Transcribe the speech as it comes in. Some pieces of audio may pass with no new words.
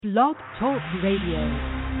Blog Talk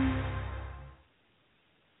Radio.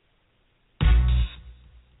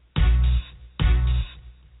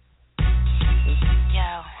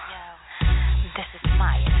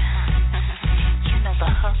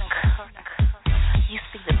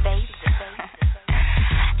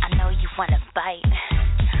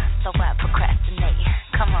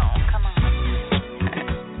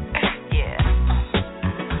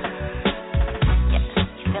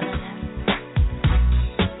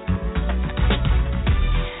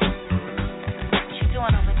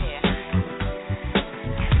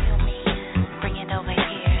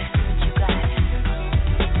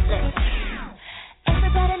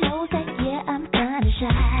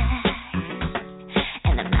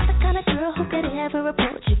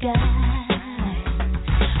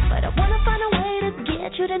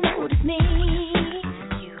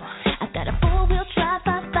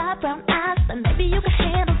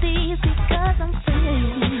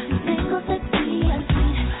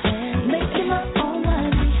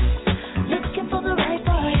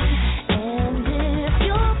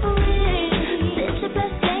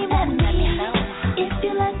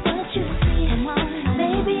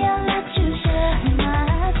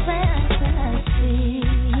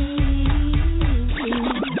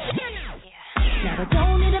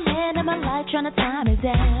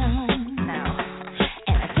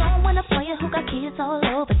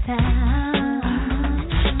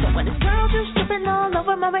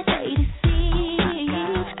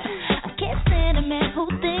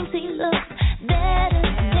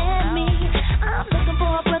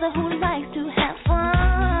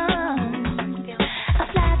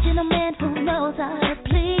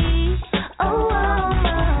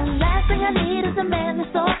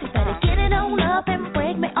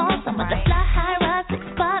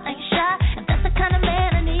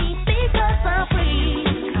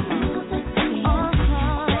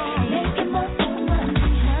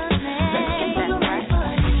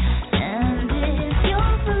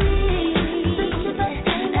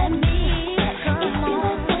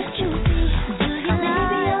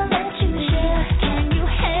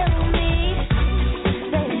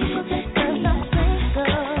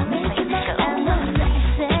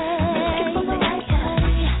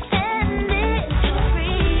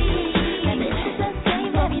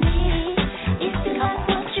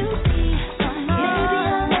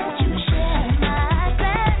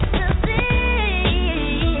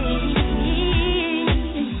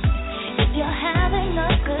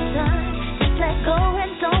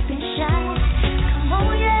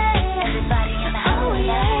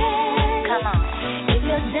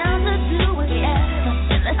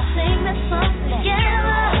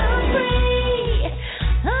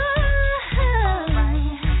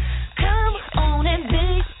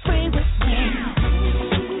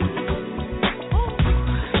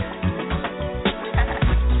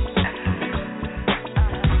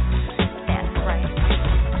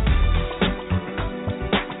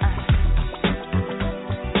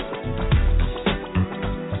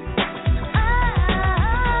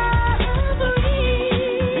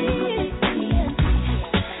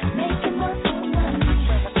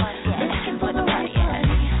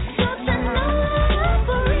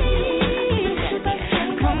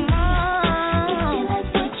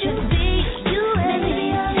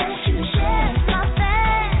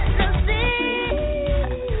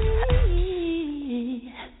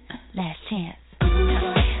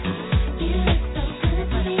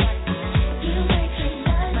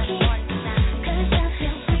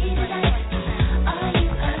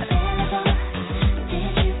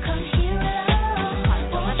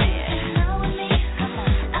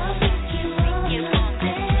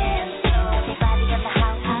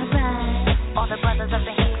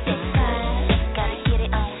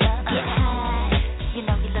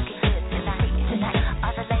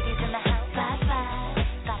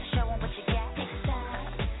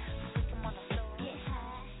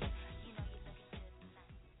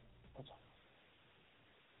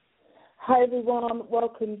 Hi everyone,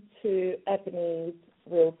 welcome to Ebony's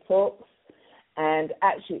Real Talks, and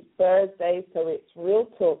actually it's Thursday, so it's Real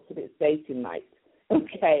Talks and it's dating night.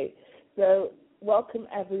 Okay, so welcome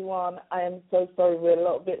everyone. I am so sorry we're a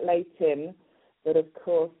little bit late in, but of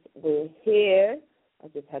course we're here. I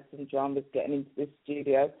just had some dramas getting into this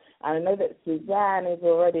studio, and I know that Suzanne is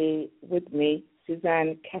already with me,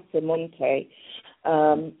 Suzanne Casamento.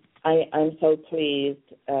 I'm so pleased.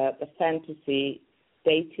 The Fantasy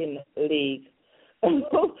Dating League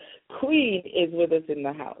Queen is with us in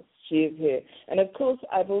the house. She is here. And, of course,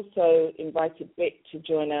 I've also invited Vic to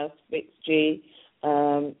join us, Vic G.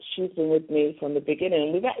 She's been with me from the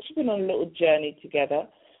beginning. We've actually been on a little journey together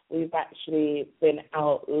we've actually been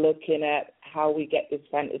out looking at how we get this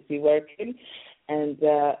fantasy working. And,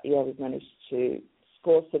 we've managed to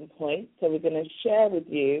score some points. So we're going to share with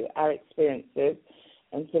you our experiences,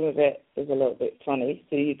 and some of it is a little bit funny.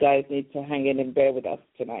 So you guys need to hang in and bear with us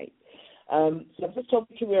tonight. So I've just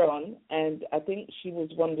talked to her on, and I think she was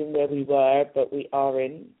wondering where we were, but we are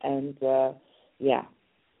in. And,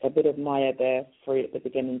 a bit of Maya there for you at the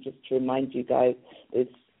beginning, just to remind you guys, this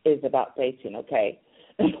is about dating, okay?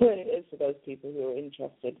 It is for those people who are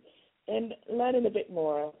interested in learning a bit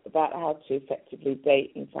more about how to effectively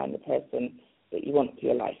date and find the person that you want for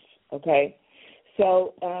your life, okay?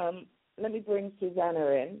 So let me bring Susanna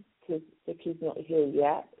in, because Vicky's not here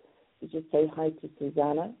yet. You just say hi to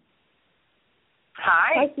Susanna.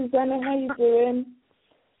 Hi. Hi, Susanna. How you doing?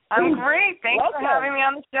 I'm great. Thanks Welcome. for having me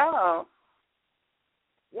on the show.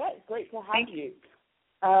 Yeah, it's great to have you.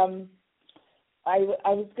 I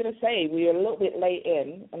was going to say we are a little bit late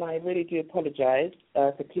in, and I really do apologize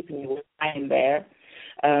for keeping you lying there.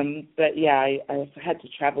 But, I had to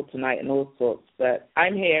travel tonight and all sorts. But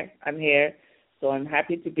I'm here. So I'm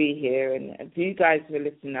happy to be here. And to you guys who are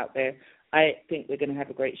listening out there, I think we're going to have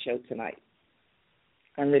a great show tonight.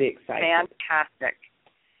 I'm really excited. Fantastic.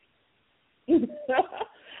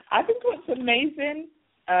 I think what's amazing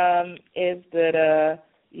is that,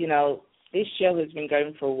 this show has been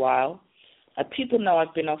going for a while. People know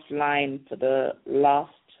I've been offline for the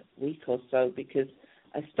last week or so because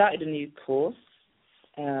I started a new course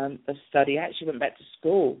of study. I actually went back to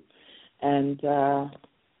school, and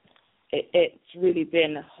it's really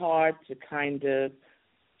been hard to kind of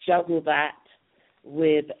juggle that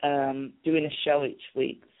with doing a show each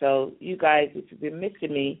week. So you guys, if you've been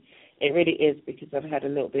missing me, it really is because I've had a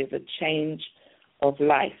little bit of a change of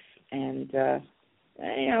life, and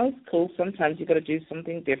it's cool. Sometimes you've got to do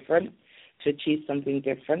something different to achieve something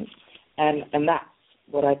different, and that's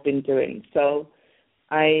what I've been doing. So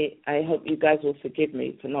I hope you guys will forgive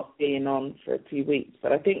me for not being on for a few weeks,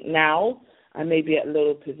 but I think now I may be at a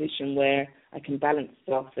little position where I can balance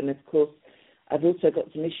stuff, and of course I've also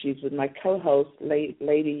got some issues with my co-host,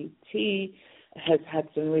 Lady T, has had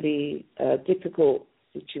some really difficult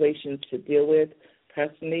situations to deal with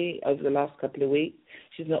personally over the last couple of weeks.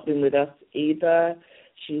 She's not been with us either.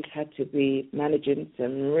 She's had to be managing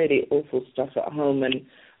some really awful stuff at home, and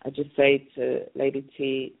I just say to Lady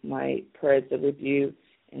T, my prayers are with you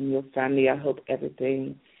and your family. I hope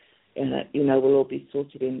everything, will all be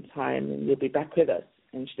sorted in time, and you'll be back with us.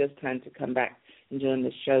 And she does plan to come back and join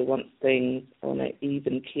the show once things are on an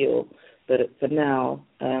even keel. But for now,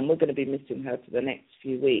 we're going to be missing her for the next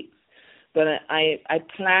few weeks. But I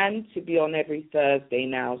plan to be on every Thursday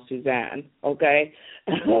now, Suzanne, okay?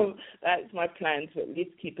 That's my plan, to at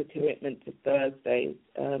least keep a commitment to Thursdays.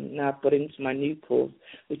 Now I've got into my new course,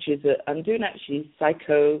 which is I'm doing actually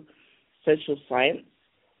psychosocial science,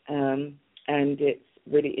 and it's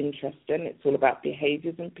really interesting. It's all about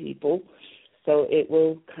behaviors and people. So it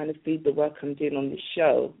will kind of feed the work I'm doing on this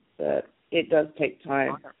show. But it does take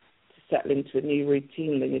time to settle into a new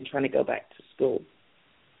routine when you're trying to go back to school.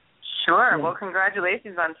 Sure. Yeah. Well,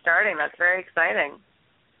 congratulations on starting. That's very exciting.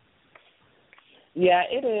 Yeah,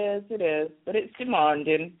 it is. But it's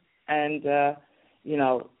demanding. And,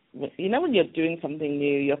 when you're doing something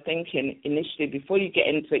new, you're thinking initially, before you get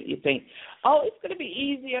into it, you think, oh, it's going to be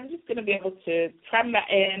easy. I'm just going to be able to cram that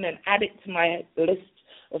in and add it to my list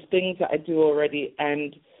of things that I do already.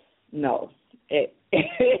 And no, it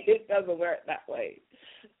doesn't work that way.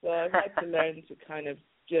 So I've had to learn to kind of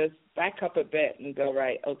just back up a bit and go,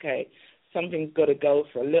 right, okay, something's got to go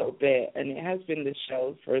for a little bit, and it has been the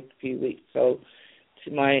show for a few weeks. So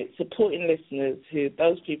to my supporting listeners,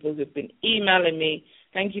 those people who've been emailing me,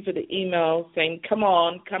 thank you for the email saying, come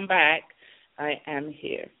on, come back. I am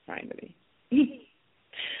here, finally.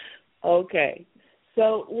 Okay.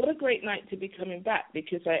 So what a great night to be coming back,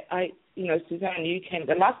 because I Suzanne, you came,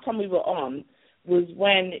 the last time we were on was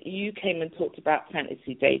when you came and talked about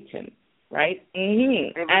fantasy dating. Right,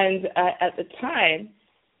 and at the time,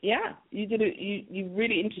 you did it. You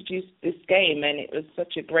really introduced this game, and it was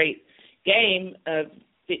such a great game.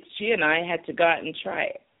 She and I had to go out and try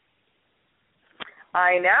it.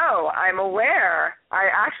 I know. I'm aware. I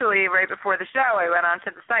actually, right before the show, I went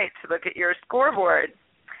onto the site to look at your scoreboard,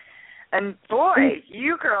 and boy,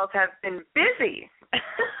 you girls have been busy.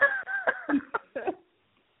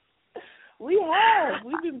 We've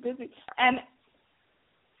been busy, and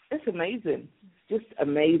it's amazing. Just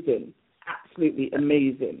amazing. Absolutely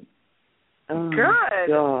amazing. Oh, good.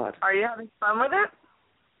 God. Are you having fun with it?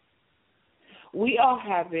 We are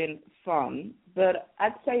having fun, but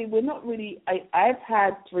I'd say we're not really. I've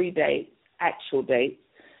had 3 dates, actual dates.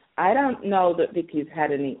 I don't know that Vicky's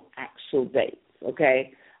had any actual dates,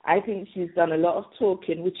 okay? I think she's done a lot of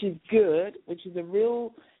talking, which is good, which is a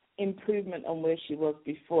real improvement on where she was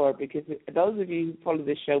before, because those of you who follow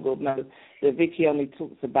the show will know that Vicky only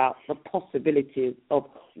talks about the possibilities of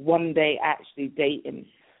one day actually dating.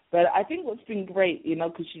 But I think what's been great,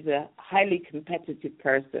 because she's a highly competitive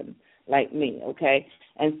person like me, okay?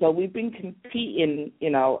 And so we've been competing,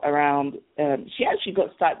 around, she actually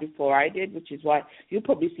got started before I did, which is why you'll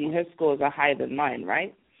probably see her scores are higher than mine,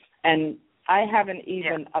 right? And I haven't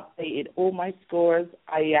even updated all my scores.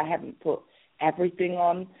 I haven't put everything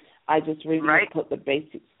on. I just really put the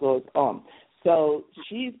basic scores on. So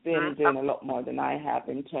she's been doing a lot more than I have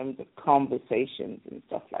in terms of conversations and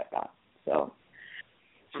stuff like that. So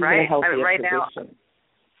she's in a healthier position.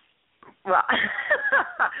 Well,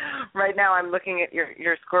 right now I'm looking at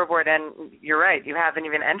your scoreboard, and you're right. You haven't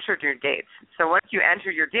even entered your dates. So once you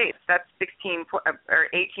enter your dates, that's 18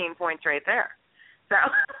 points right there. So,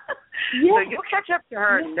 so you'll catch up to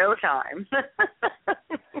her in no time.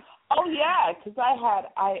 Oh yeah, because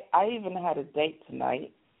I even had a date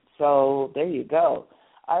tonight. So there you go.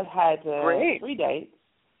 I've had 3 dates,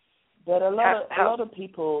 but a lot of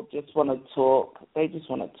people just want to talk. They just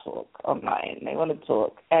want to talk online. They want to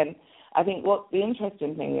talk, and I think what the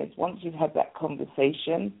interesting thing is, once you've had that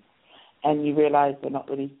conversation and you realize they're not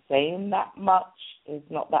really saying that much, it's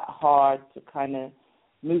not that hard to kind of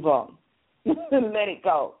move on and let it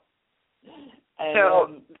go. And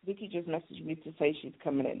so Vicky just messaged me to say she's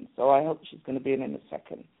coming in, so I hope she's going to be in a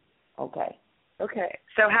second. Okay. Okay.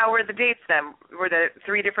 So how were the dates then? Were there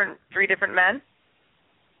three different men?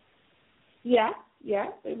 Yeah,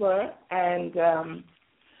 they were, and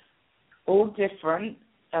all different.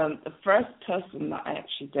 The first person that I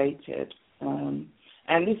actually dated, and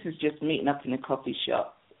this is just meeting up in a coffee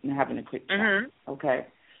shop and having a quick chat, okay?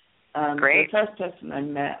 Great. The first person I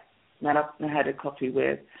met up and had a coffee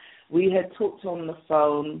with, we had talked on the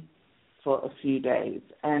phone for a few days,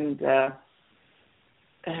 and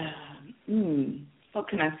what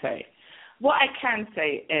can I say? What I can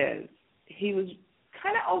say is he was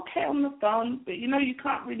kind of okay on the phone, but, you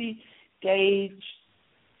can't really gauge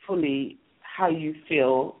fully how you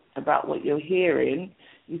feel about what you're hearing.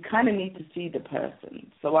 You kind of need to see the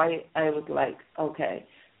person. So I was like, okay,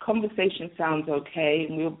 conversation sounds okay,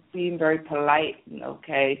 and we were being very polite and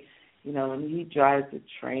okay, and he drives the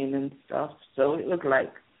train and stuff. So it was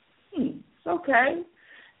like, it's okay.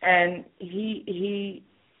 And he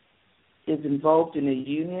is involved in a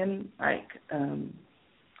union, and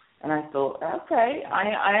I thought, okay,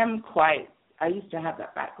 I used to have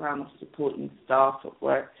that background of supporting staff at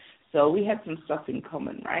work. So we had some stuff in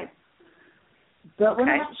common, right? But when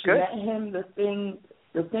I actually met him,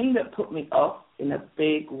 the thing that put me off in a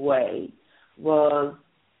big way was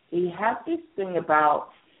he had this thing about,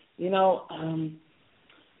 he had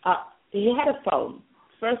a phone.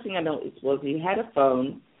 First thing I noticed was he had a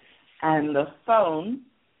phone, and the phone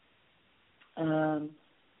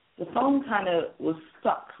kind of was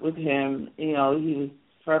stuck with him. He was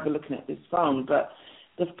forever looking at this phone, but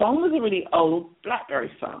the phone was a really old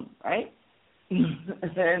BlackBerry phone, right?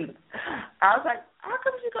 And I was like, how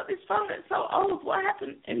come you got this phone that's so old? What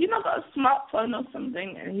happened? Have you not got a smartphone or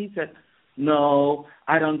something? And he said, no,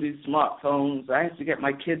 I don't do smartphones. I have to get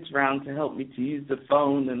my kids around to help me to use the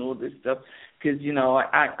phone and all this stuff because,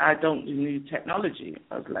 I don't do new technology.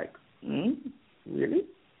 I was like, really?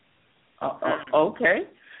 Okay.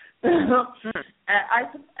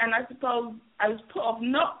 And I suppose I was put off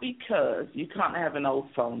not because you can't have an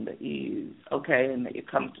old phone that you use, okay, and that you're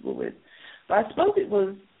comfortable with, but I suppose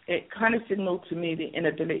it kind of signaled to me the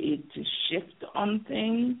inability to shift on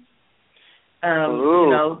things.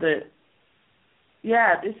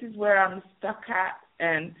 This is where I'm stuck at,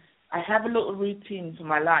 and I have a little routine for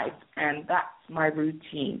my life, and that's my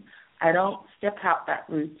routine. I don't step out that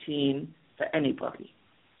routine for anybody.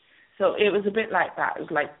 So it was a bit like that. It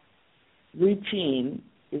was like routine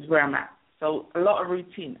is where I'm at. So a lot of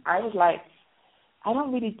routine. I was like, I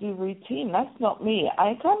don't really do routine. That's not me.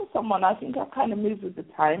 I kind of someone, I think I kind of move with the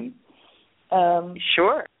time.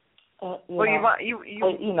 Sure. You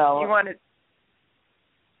want to.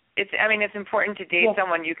 It's important to date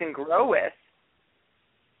someone you can grow with.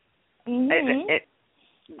 Mm-hmm.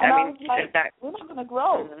 We're not going to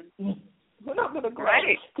grow. Mm-hmm. We're not going to grow.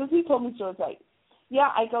 Right. Because he told me so. It's like,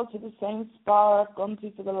 I go to the same spa I've gone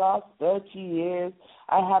to for the last 30 years.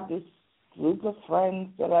 I have this group of friends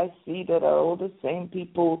that I see that are all the same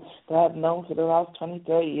people that I've known for the last 20,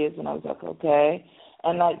 30 years. And I was like, okay.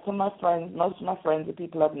 And like some of my friends, most of my friends are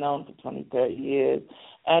people I've known for 20, 30 years.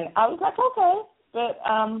 And I was like, okay. But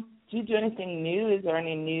do you do anything new? Is there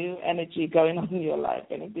any new energy going on in your life?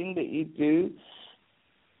 Anything that you do?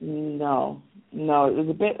 No. It was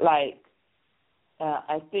a bit like,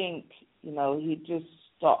 I think, he just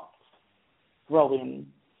stopped growing,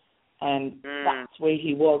 and that's where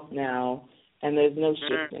he was now, and there's no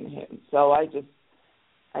shift in him. So I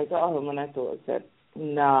got home and I said,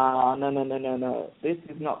 no, this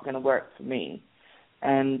is not going to work for me.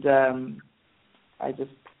 And I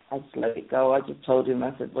just let it go. I just told him,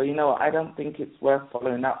 I said, well, I don't think it's worth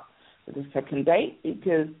following up with a second date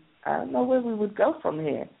because I don't know where we would go from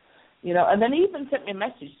here. And then he even sent me a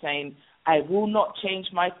message saying, I will not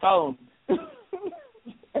change my phone.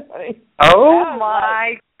 Oh,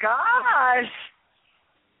 my gosh.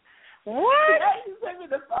 What? Yeah, he sent me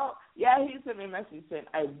the phone. Yeah, he sent me a message saying,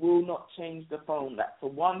 I will not change the phone. That's the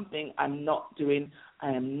one thing I'm not doing.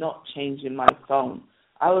 I am not changing my phone.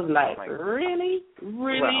 I was like, really?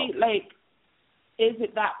 Really? Wow. Like, is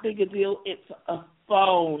it that big a deal? It's a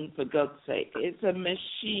phone, for God's sake. It's a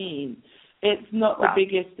machine. It's not the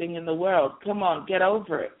biggest thing in the world. Come on, get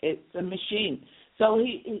over it. It's a machine. So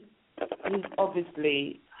he's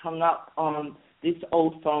obviously hung up on this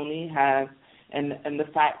old phone he has, and the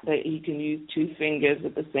fact that he can use two fingers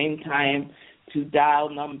at the same time to dial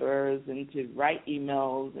numbers and to write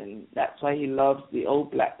emails, and that's why he loves the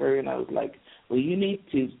old BlackBerry. And I was like, well, you need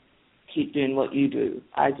to keep doing what you do.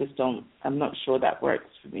 I'm not sure that works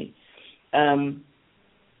for me. And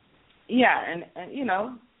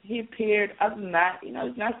he appeared. Other than that, he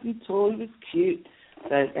was nice and tall. He was cute.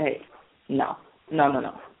 But, hey, no.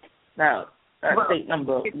 That's date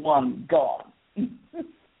number one gone.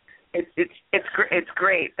 It's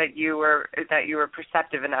great that you were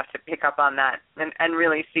perceptive enough to pick up on that and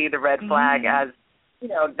really see the red flag as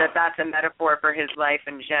that's a metaphor for his life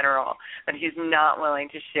in general, that he's not willing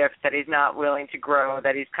to shift, that he's not willing to grow,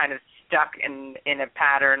 that he's kind of stuck in a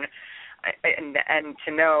pattern, and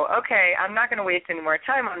to know, okay, I'm not going to waste any more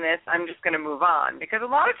time on this, I'm just going to move on. Because a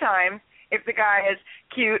lot of times, if the guy is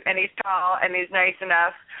cute and he's tall and he's nice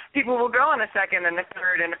enough, people will go on a second and a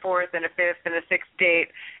third and a fourth and a fifth and a sixth date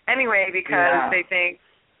anyway because they think,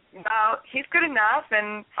 well, he's good enough,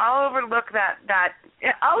 and I'll overlook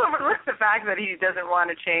I'll overlook the fact that he doesn't want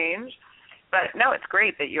to change. But no, it's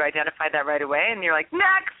great that you identified that right away and you're like,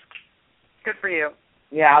 next. Good for you.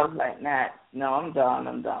 Yeah, I was like, next. No, I'm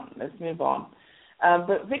done. Let's move on.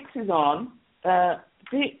 But Vix is on.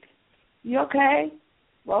 Vic, you okay?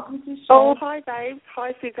 Welcome to the show. Oh, hi, babe.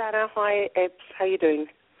 Hi, Susanna. Hi, Ed. How you doing?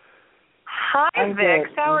 Hi, Vix.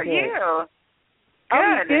 How are you?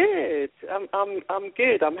 Good. I'm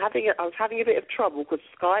good. I'm good. I was having a bit of trouble because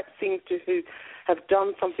Skype seems to have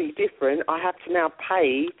done something different. I have to now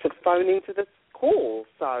pay to phone into the call,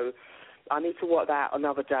 so I need to work that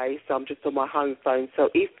another day. So I'm just on my home phone. So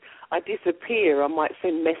if I disappear, I might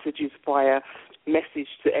send messages via message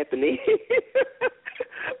to Ebony.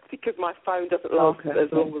 Because my phone doesn't last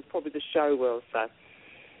as long as probably the show will, so.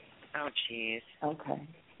 Oh, jeez. Okay.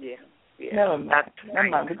 Yeah. Never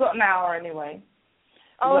mind. We've got an hour anyway.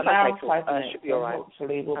 Oh, an hour and 5 minutes. Should be all right.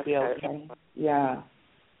 Hopefully we'll be okay. Yeah.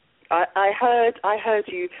 I heard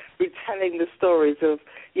you retelling the stories of,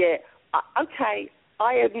 okay,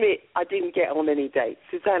 I admit I didn't get on any dates.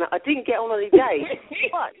 Susanna, I didn't get on any dates.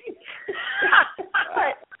 What?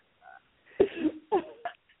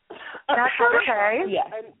 That's okay. Yeah.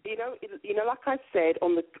 And like I said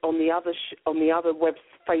on the other web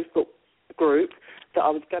Facebook group that I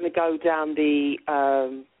was going to go down the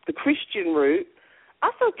Christian route.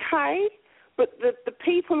 That's okay, but the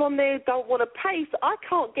people on there don't want to pay, so I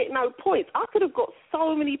can't get no points. I could have got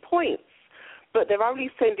so many points, but they're only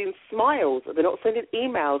sending smiles. They're not sending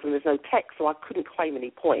emails, and there's no text, so I couldn't claim any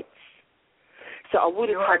points. So I would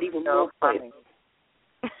have had even more points.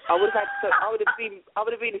 I would have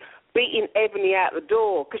been beating Ebony out the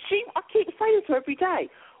door because I keep saying to her every day,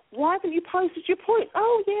 why haven't you posted your points?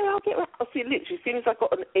 Oh yeah, I'll get. I see. Literally, as soon as I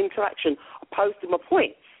got an interaction, I posted my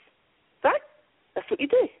points. That's what you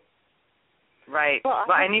do. Right.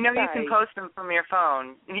 And you can post them from your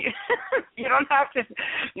phone. You don't have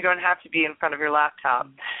to be in front of your laptop.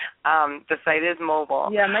 The site is mobile.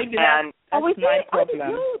 Yeah, maybe that's my problem. I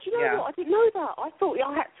didn't know. Do you know what? I didn't know that. I thought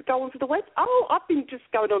I had to go onto the web. Oh, I've just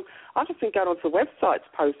been going onto the website to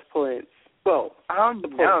post points. Well,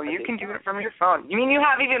 no, you can do it from your phone. You mean you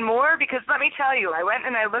have even more? Because let me tell you, I went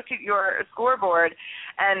and I looked at your scoreboard,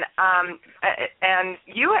 and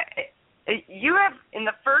you have, in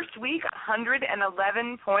the first week,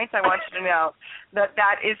 111 points. I want you to know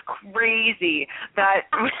that is crazy. That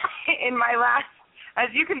in my last, as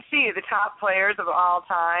you can see, the top players of all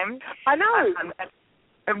time. I know.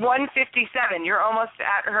 At 157, you're almost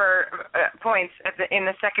at her points in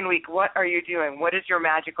the second week. What are you doing? What is your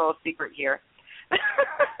magical secret here?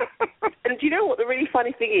 And do you know what the really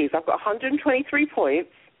funny thing is? I've got 123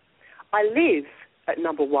 points. I live at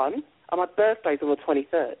number 1, and my birthday's on the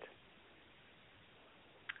 23rd.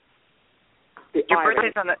 Your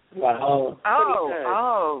birthday's on the... Wow.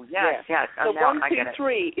 Yes. So 1, 2,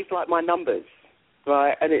 3 is like my numbers,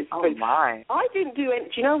 right? And it's... Oh, my. I didn't do any...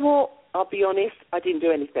 Do you know what? I'll be honest, I didn't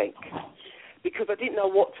do anything because I didn't know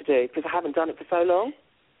what to do because I haven't done it for so long.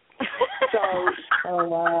 So, so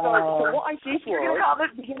what I did was... You call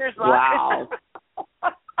this beginner's luck? Wow.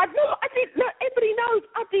 I didn't. No, everybody knows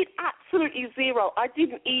I did absolutely zero. I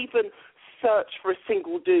didn't even search for a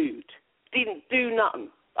single dude. Didn't do nothing.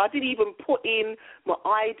 I didn't even put in my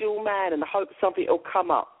ideal man and hope something will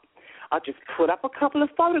come up. I just put up a couple of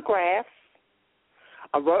photographs.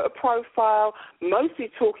 I wrote a profile, mostly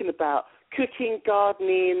talking about cooking,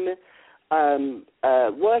 gardening,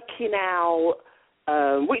 working out,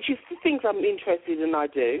 which is the things I'm interested in. I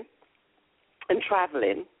do, and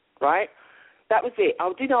traveling. Right. That was it.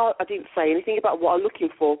 I didn't say anything about what I'm looking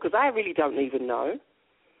for because I really don't even know.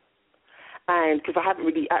 And because I haven't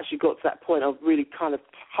really actually got to that point of really kind of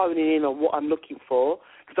honing in on what I'm looking for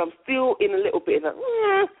because I'm still in a little bit of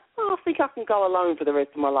I think I can go alone for the rest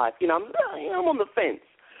of my life. I'm on the fence.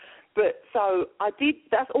 But so I did,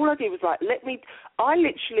 that's all I did was I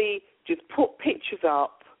literally just put pictures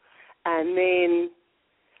up and then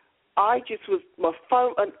I just was, my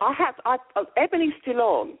phone, and Ebony's still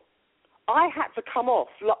on. I had to come off.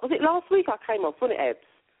 Was it last week I came off, wasn't it, Ebs?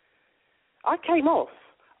 I came off.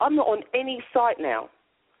 I'm not on any site now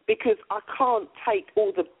because I can't take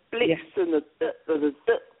all the blips and the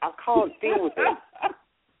I can't deal with it.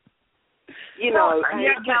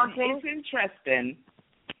 It's interesting.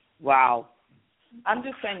 Wow. I'm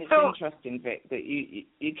just saying it's interesting, Vic, that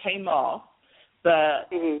you came off, but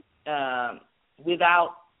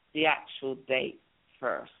without the actual date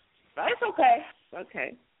first. But it's okay.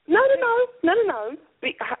 Okay. No.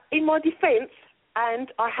 In my defence,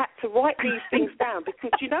 and I had to write these things down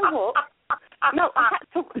because you know what?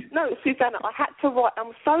 Susanna, I had to write.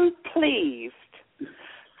 I'm so pleased.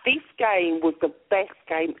 This game was the best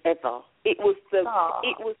game ever. It was the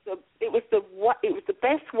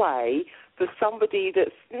best way for somebody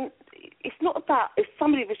that's. It's not about. It's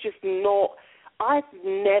somebody that's just not. I've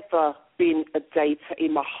never been a dater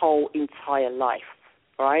in my whole entire life,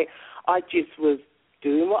 right? I just was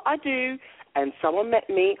doing what I do, and someone met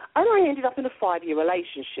me, and I ended up in a 5-year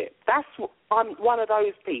relationship. I'm one of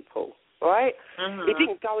those people, right? Mm-hmm. It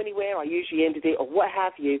didn't go anywhere. I usually ended it or what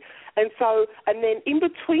have you. And then in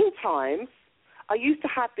between times, I used to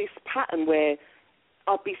have this pattern where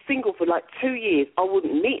I'd be single for like 2 years. I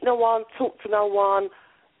wouldn't meet no one, talk to no one.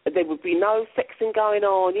 There would be no sexing going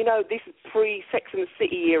on. This is pre-Sex and the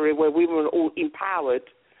City era where we were all empowered,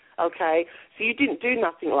 okay? So you didn't do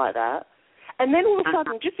nothing like that. And then all of a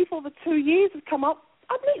sudden, just before the 2 years had come up,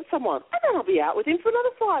 I'd meet someone, and then I'll be out with him for another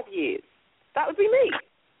 5 years. That would be me.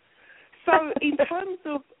 So in terms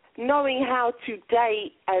of knowing how to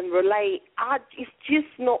date and relate, it's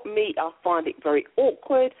just not me. I find it very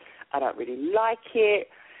awkward. I don't really like it.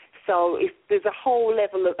 So there's a whole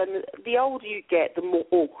level of, and the older you get, the more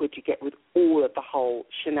awkward you get with all of the whole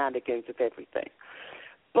shenanigans of everything.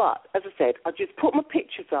 But, as I said, I just put my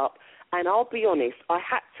pictures up, and I'll be honest, I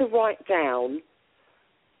had to write down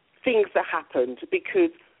things that happened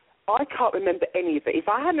because I can't remember any of it. If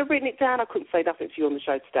I hadn't written it down, I couldn't say nothing to you on the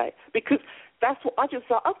show today because that's what I just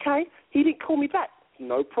thought, okay, he didn't call me back.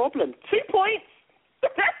 No problem. 2 points.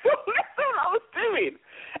 That's all I was doing.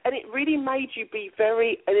 And it really made you be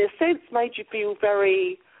very, in a sense, made you feel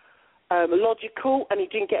very logical, and you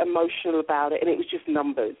didn't get emotional about it, and it was just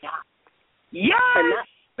numbers. Yes! And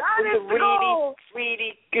that is a really,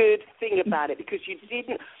 really good thing about it because you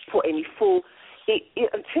didn't put any full...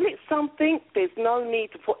 until it's something, there's no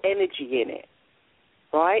need to put energy in it,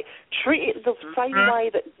 right? Treat it the same way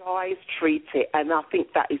that guys treat it, and I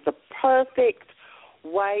think that is the perfect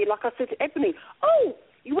way. Like I said to Ebony,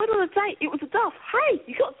 you went on a date, it was a duff. Hey,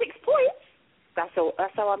 you got 6 points. That's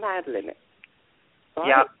how I'm handling it. Right?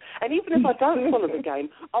 Yep. And even if I don't follow the game,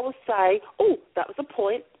 I will say, that was a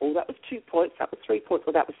point, that was 2 points, that was 3 points,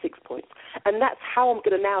 or that was 6 points. And that's how I'm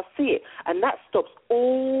going to now see it. And that stops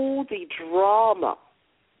all the drama.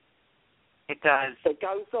 It does. That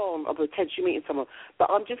goes on of potentially meeting someone. But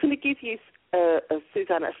I'm just going to give you,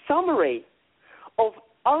 Suzanne, a summary of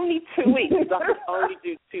only 2 weeks. I could only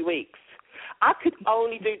do 2 weeks. I could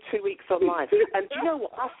only do 2 weeks online. And do you know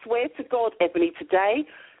what? I swear to God, Ebony, today,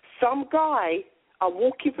 some guy... I'm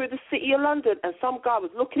walking through the city of London, and some guy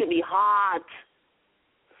was looking at me hard.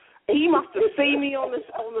 He must have seen me on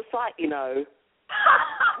the site, you know.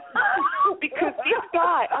 Because this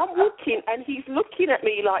guy, I'm walking and he's looking at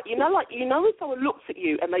me like when someone looks at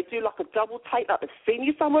you and they do like a double take, like they've seen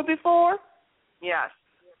you somewhere before. Yes.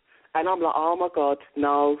 And I'm like, oh my God,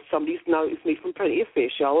 no, somebody's noticed me from Plenty of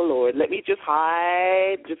Fish. Oh Lord, let me just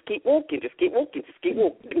hide. Just keep walking. But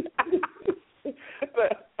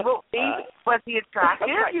was he attractive?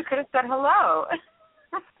 Okay. You could have said hello.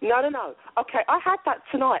 No. Okay, I had that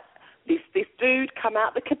tonight. This dude come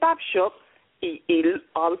out the kebab shop. I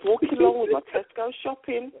was walking along with my Tesco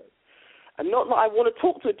shopping, and not that I want to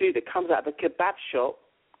talk to a dude that comes out of the kebab shop,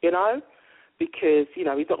 you know, because he's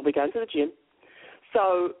not going to be going to the gym.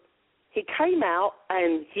 So he came out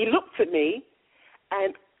and he looked at me,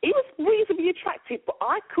 and he was reasonably attractive, but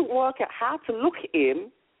I couldn't work out how to look at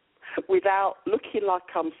him without looking like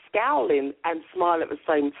I'm scowling and smiling at the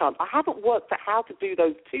same time. I haven't worked out how to do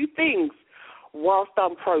those two things whilst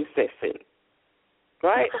I'm processing,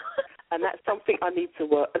 right? And that's something I need to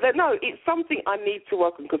work. No, it's something I need to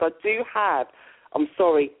work on because I do have, I'm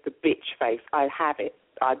sorry, the bitch face. I have it.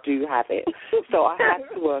 I do have it. So I have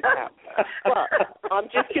to work out. But I'm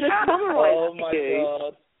just going to summarize for you.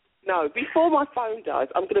 God. No, before my phone dies,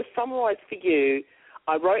 I'm going to summarize for you.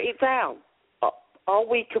 I wrote it down. Our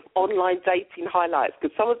week of online dating highlights,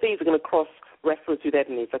 because some of these are going to cross-reference with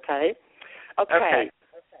Ebony's, okay? Okay.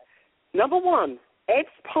 Number one, Ed's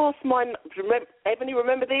passed mine. Ebony,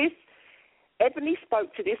 remember this? Ebony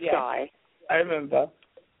spoke to this guy. I remember.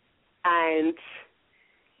 And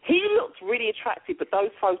he looked really attractive, but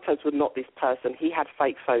those photos were not this person. He had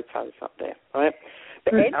fake photos up there, right?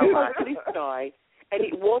 But Ed spoke to this guy, and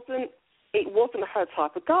it wasn't her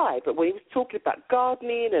type of guy. But when he was talking about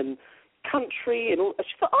gardening and country and all,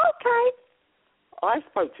 she thought, okay. I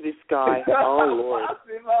spoke to this guy. Oh Lord,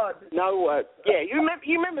 no word. Yeah, you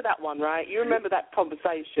remember that one, right? You remember that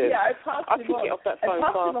conversation? Yeah, I passed him on. I couldn't get off that phone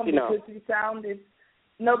fast enough. Because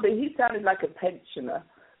he sounded like a pensioner,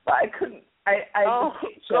 but I couldn't. The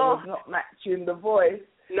picture was not matching the voice.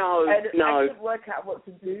 No. I couldn't work out what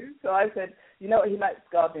to do, so I said, you know what, he likes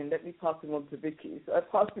gardening. Let me pass him on to Vicky. So I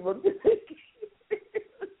passed him on to Vicky.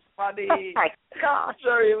 It's funny. Oh my gosh.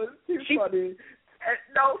 Sorry, it was too funny.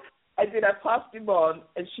 No. I passed him on,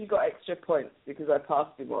 and she got extra points because I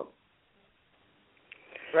passed him on.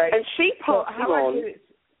 Right? And she passed him on.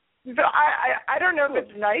 So I don't know if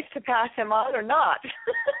it's nice to pass him on or not.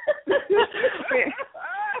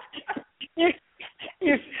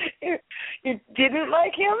 you didn't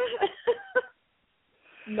like him?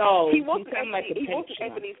 No. He wasn't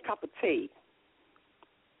Ebony's cup of tea.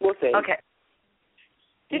 Was he? Okay.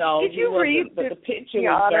 Did you read the picture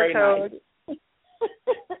was very code? Nice.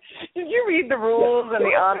 Did you read the rules and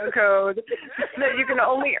the honor code that you can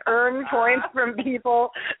only earn points from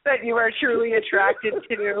people that you are truly attracted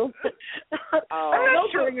to? I'm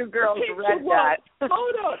not sure you girls read that.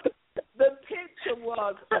 Hold on. The picture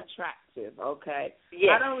was attractive, okay?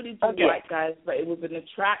 Yes. I don't really do white guys, but it was an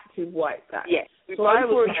attractive white guy. Yes. So I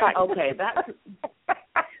was attractive. Okay, that's...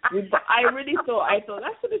 I thought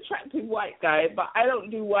that's an attractive white guy, but I don't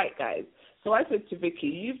do white guys. So I said to Vicky,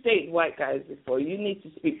 you've dated white guys before. You need to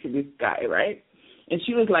speak to this guy, right? And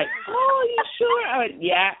she was like, oh, you sure? I went,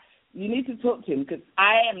 yeah, you need to talk to him because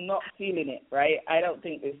I am not feeling it, right? I don't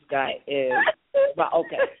think this guy is. But,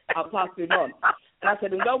 okay, I'll pass him on. And I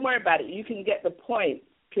said, well, don't worry about it. You can get the point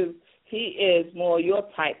because he is more your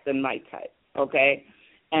type than my type, okay?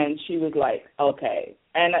 And she was like, okay.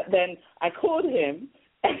 And then I called him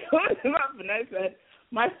up and I said,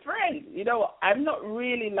 my friend, I'm not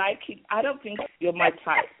really liking, I don't think you're my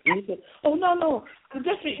type. And he said, oh, no, I'm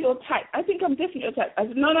definitely your type. I think I'm definitely your type. I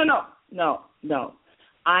said, no.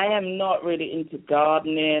 I am not really into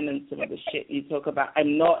gardening and some of the shit you talk about.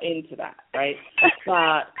 I'm not into that, right? But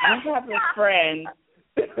I have a friend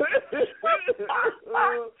who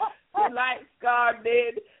likes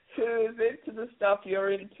gardening, who's into the stuff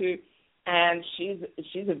you're into, and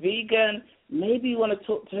she's a vegan. Maybe you want to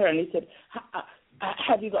talk to her. And he said,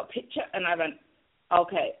 have you got a picture? And I went,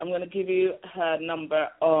 okay, I'm going to give you her number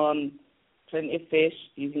on Plenty of Fish.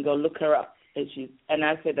 You can go look her up. And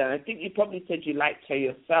I said, I think you probably said you liked her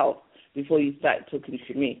yourself before you started talking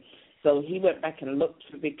to me. So he went back and looked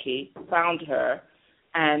for Vicky, found her,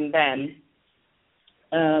 and then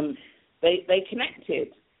they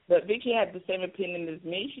connected. But Vicky had the same opinion as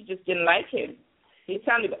me. She just didn't like him. He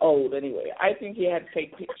sounded old anyway. I think he had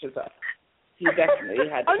fake pictures up. He definitely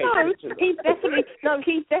had fake pictures. He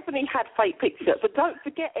definitely had fake pictures. But don't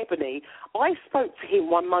forget, Ebony, I spoke to him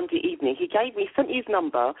one Monday evening. He sent me his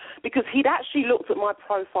number because he'd actually looked at my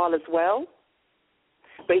profile as well.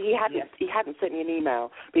 But he hadn't sent me an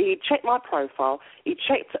email. But he checked my profile, he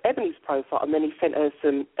checked Ebony's profile, and then he sent her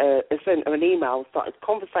an email, started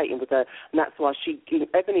conversating with her, and that's why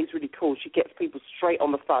Ebony's really cool. She gets people straight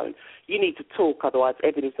on the phone. You need to talk, otherwise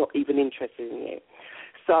Ebony's not even interested in you.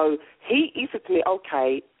 So he said to me,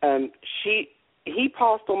 okay, he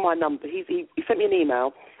passed on my number. He sent me an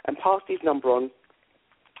email and passed his number on.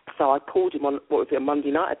 So I called him on, a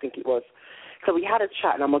Monday night, I think it was. So we had a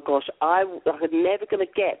chat, and oh my gosh, I was never going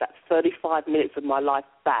to get that 35 minutes of my life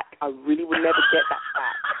back. I really would never get that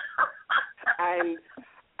back.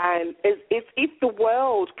 And if the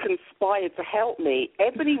world conspired to help me,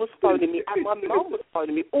 Ebony was phoning me, and my mum was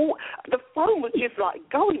phoning me. The phone was just like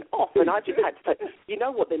going off, and I just had to say, you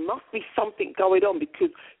know what, there must be something going on,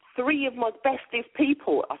 because 3 of my bestest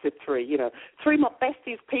people, I said 3, 3 of my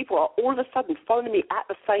bestest people are all of a sudden phoning me at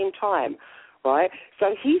the same time, right?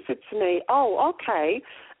 So he said to me, oh, okay,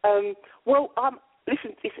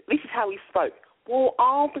 listen, this is how he spoke. Well,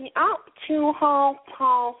 I'll be up till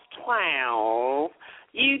 12:30.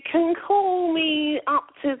 You can call me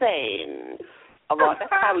up to then. All right,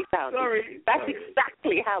 that's how he sounded. That's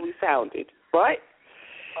exactly how he sounded, right?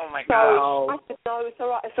 Oh, my God. So I said, no, it's all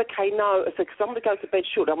right. It's okay, no. I said, because I'm going to go to bed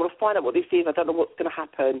shortly. I want to find out what this is. I don't know what's going to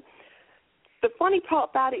happen. The funny part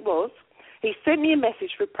about it was he sent me a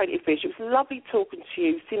message for Plenty of Fish. It was lovely talking to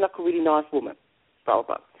you. You seemed like a really nice woman. Blah,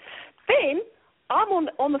 blah. Then I'm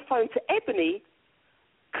on the phone to Ebony,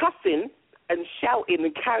 cussing and shouting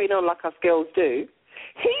and carrying on like us girls do.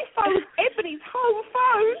 He phones Ebony's home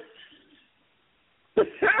phone. I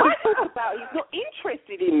thought about he's not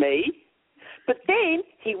interested in me, but then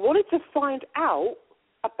he wanted to find out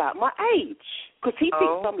about my age because he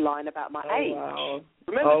thinks I'm lying about my age. Wow.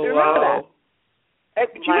 Remember that? Do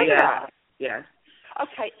you remember that? Yeah.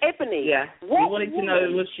 Okay, Ebony. Yeah. He wanted to know,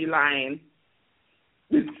 was she lying?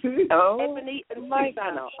 Ebony and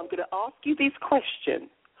Susanna, I'm going to ask you this question.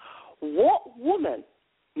 What woman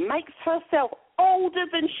makes herself older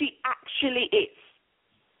than she actually is?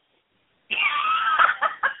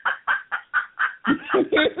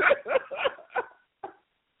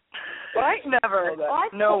 Right? Never.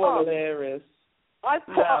 No one hilarious. I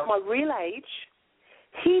put up my real age.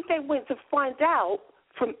 He then went to find out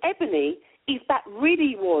from Ebony if that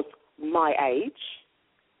really was my age.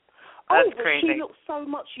 That's crazy. She looks so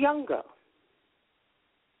much younger.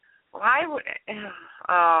 Why would?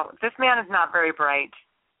 This man is not very bright.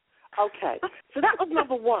 Okay, so that was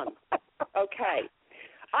number one. Okay,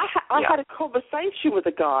 I had a conversation with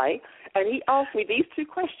a guy, and he asked me these 2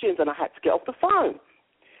 questions, and I had to get off the phone.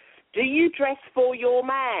 Do you dress for your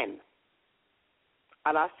man?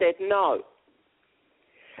 And I said no.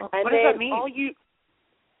 Well, and what then, does that mean?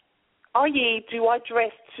 do I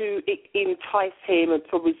dress to entice him and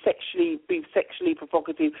probably be sexually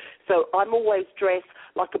provocative? So I'm always dressed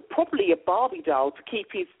like probably a Barbie doll to keep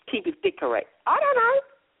his dick erect. I don't know.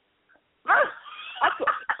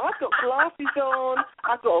 I've got glasses on,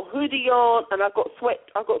 I've got a hoodie on, and I've got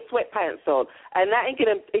sweatpants on. And that ain't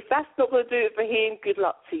gonna. If that's not gonna do it for him, good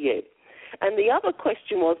luck to you. And the other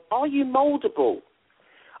question was, are you moldable?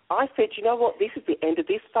 I said, you know what, this is the end of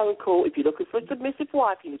this phone call. If you're looking for a submissive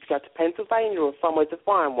wife, you need to go to Pennsylvania or somewhere to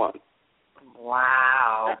find one.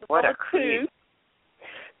 Wow, what a creep.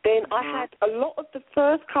 Then I had a lot of the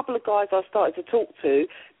first couple of guys I started to talk to,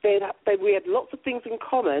 we had lots of things in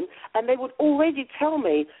common, and they would already tell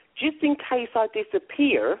me, just in case I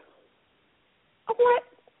disappear, I'm like,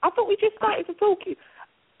 I thought we just started to talking.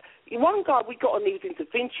 One guy we got on, he was into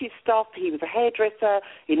vintage stuff. He was a hairdresser.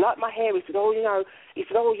 He liked my hair. He said, oh, yeah,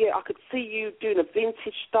 I could see you doing a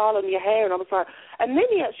vintage style on your hair. And I was like, and then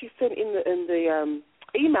he actually sent in the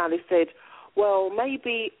email, he said, well,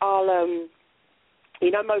 maybe I'll,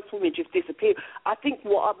 most women just disappear. I think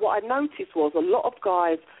what I noticed was a lot of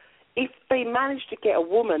guys, if they manage to get a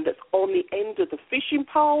woman that's on the end of the fishing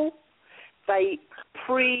pole, they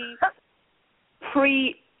preempt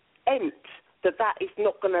that is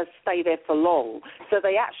not going to stay there for long. So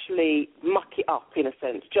they actually muck it up, in a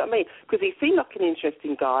sense. Do you know what I mean? Because he seemed like an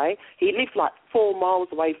interesting guy. He lived like 4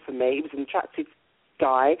 miles away from me. He was an attractive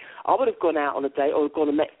guy. I would have gone out on a date or gone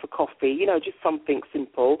and met for coffee, just something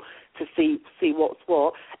simple to see what's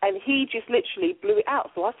what. And he just literally blew it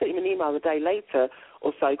out. So I sent him an email a day later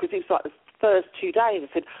or so, because it was like the first 2 days. I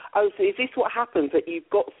said, oh, so is this what happens, that you've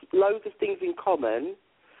got loads of things in common,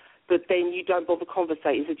 but then you don't bother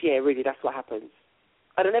conversating? He said, yeah, really, that's what happens.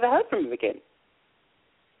 And I never heard from him again.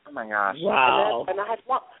 Oh, my gosh. Wow. And I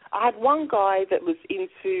had one guy that was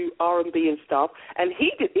into R&B and stuff, and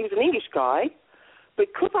he was an English guy.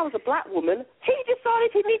 Because I was a black woman, he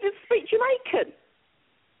decided he needed to speak Jamaican.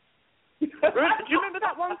 Do you remember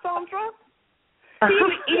that one, Sandra?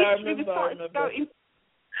 He decided to go in.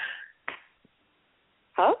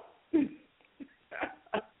 Huh?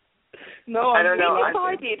 No, I don't know.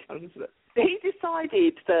 He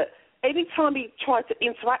decided that any time he tried to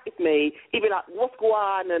interact with me, he'd be like, "What's going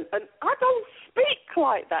on?" And I don't speak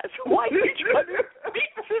like that. So why are you trying to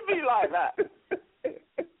speak to me like that?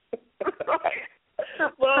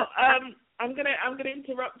 Well, I'm gonna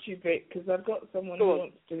interrupt you, Vic, because I've got someone who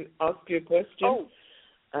wants to ask you a question. Oh.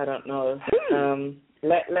 I don't know.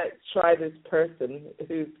 Let's try this person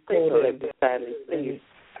who's called in. Please.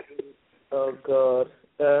 Oh God.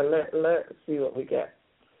 Let's see what we get.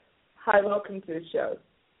 Hi, welcome to the show.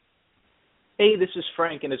 Hey, this is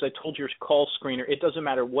Frank, and as I told your call screener, it doesn't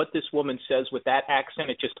matter what this woman says with that accent,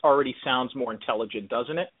 it just already sounds more intelligent,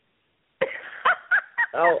 doesn't it?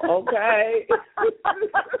 Oh, okay.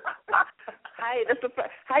 Hey,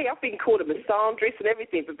 I've been called a misandrist and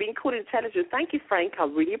everything, but being called intelligent, thank you, Frank. I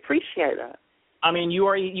really appreciate that. I mean,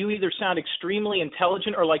 you either sound extremely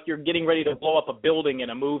intelligent or like you're getting ready to blow up a building in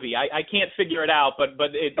a movie. I can't figure it out, but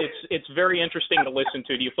it's very interesting to listen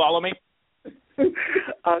to. Do you follow me?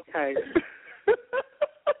 Okay.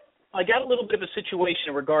 I got a little bit of a situation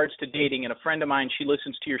in regards to dating, and a friend of mine, she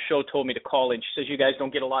listens to your show, told me to call in. She says you guys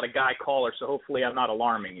don't get a lot of guy callers, so hopefully I'm not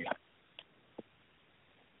alarming you.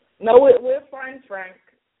 No, we're fine, Frank.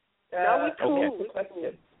 No, we're cool. Okay.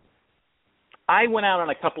 Question. I went out on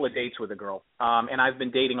a couple of dates with a girl, and I've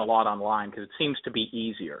been dating a lot online because it seems to be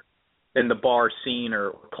easier than the bar scene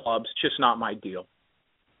or clubs. It's just not my deal.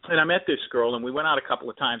 And I met this girl, and we went out a couple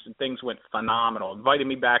of times, and things went phenomenal. Invited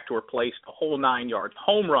me back to her place, the whole 9 yards.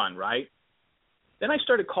 Home run, right? Then I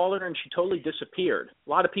started calling her, and she totally disappeared. A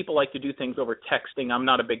lot of people like to do things over texting. I'm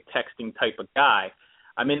not a big texting type of guy.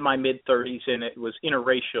 I'm in my mid-30s, and it was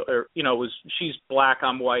interracial, or, she's black,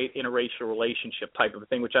 I'm white, interracial relationship type of a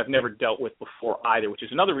thing, which I've never dealt with before either, which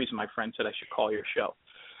is another reason my friend said I should call your show.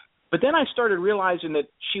 But then I started realizing that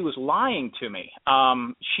she was lying to me.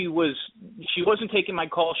 She wasn't taking my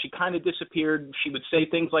calls. She kind of disappeared. She would say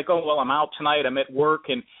things like, "Oh, well, I'm out tonight. I'm at work."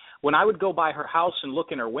 And when I would go by her house and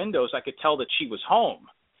look in her windows, I could tell that she was home.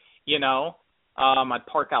 I'd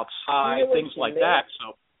park outside, things like that.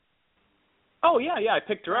 So, oh yeah, I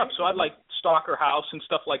picked her up. So I'd stalk her house and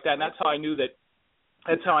stuff like that. And that's how I knew that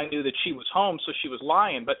she was home. So she was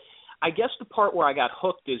lying, but. I guess the part where I got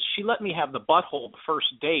hooked is she let me have the butthole the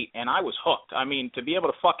first date, and I was hooked. I mean, to be able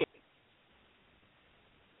to fuck it.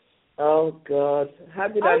 Oh, God. How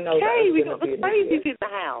did I know that? Okay, we got the babies in the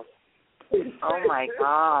house. Oh, my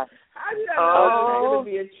God. How did I know it was going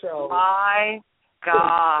to be a troll? My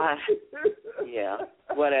God. Yeah,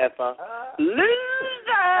 whatever. Loser!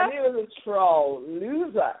 I knew it was a troll.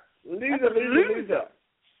 Loser.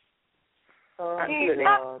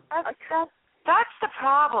 Oh, God. That's the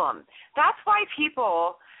problem. That's why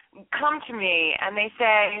people come to me and they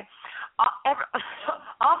say,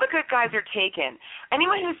 all the good guys are taken.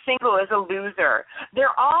 Anyone who's single is a loser.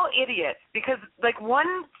 They're all idiots because,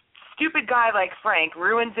 one stupid guy like Frank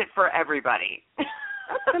ruins it for everybody.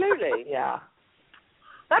 Absolutely. Yeah.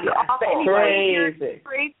 That's awful. Crazy.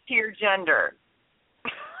 Praise to your gender.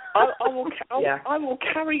 I will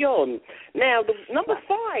carry on. Now, the number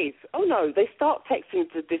 5. Oh, no, they start texting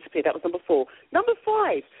to disappear. That was number 4. Number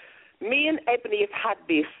 5. Me and Ebony have had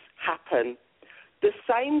this happen. The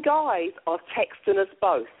same guys are texting us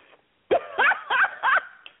both.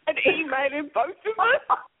 And emailing both of us.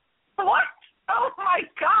 What? Oh, my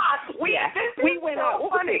God. We went out.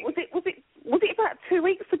 What was it? Was it about 2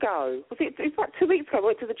 weeks ago? It was about 2 weeks ago. We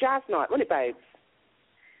went to the jazz night, wasn't it, babes?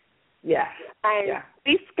 Yeah. And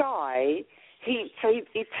this guy, he sent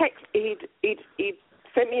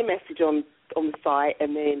me a message on the site,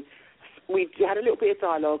 and then we had a little bit of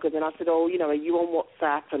dialogue, and then I said, "Oh, are you on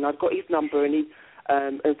WhatsApp?" And I'd got his number, and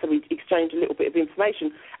and so we exchanged a little bit of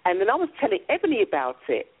information. And then I was telling Ebony about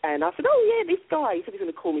it, and I said, "Oh yeah, this guy. He said he's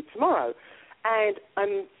going to call me tomorrow." And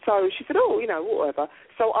so she said, "Oh, whatever."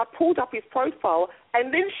 So I pulled up his profile,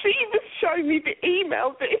 and then she was showing me the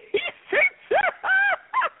email that he sent to her.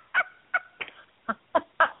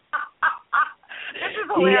 This is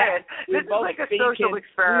hilarious. This is like a social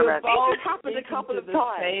experiment. It happened a couple of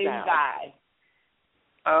times. Same guy.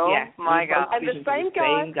 Oh, my God. And the same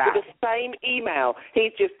guy with the same email.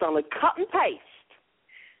 He's just done a cut and paste.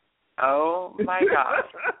 Oh, my God.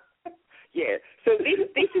 Yeah. So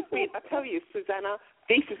this has been, I tell you, Susanna,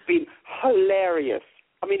 this has been hilarious.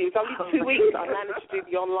 I mean, it was only 2 weeks I managed to do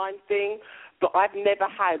the online thing, but I've never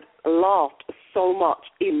laughed so much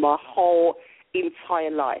in my whole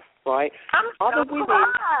entire life, right? I'm so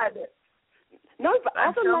glad. No, but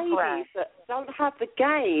other ladies that don't have the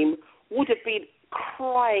game would have been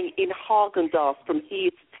crying in Haagen-Dazs from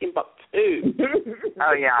here to Timbuktu.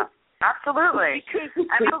 Oh, yeah. Absolutely.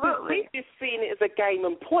 Absolutely. We've just seen it as a game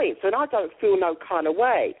and points, and I don't feel no kind of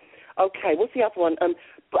way. Okay, what's the other one?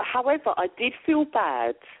 But however, I did feel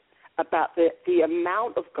bad about the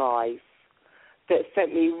amount of guys that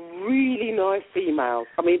sent me really nice emails.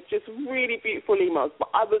 I mean, just really beautiful emails. But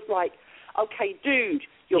I was like, okay, dude,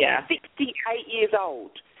 you're 68 years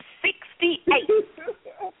old. 68.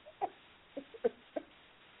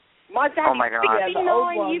 My dad's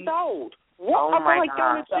 69 years old. What am I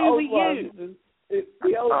going to do with you?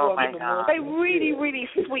 They're really, really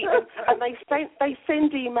sweet. And they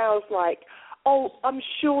send emails like, oh, I'm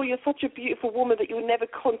sure you're such a beautiful woman that you'll never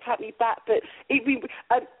contact me back. But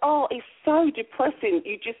it's so depressing.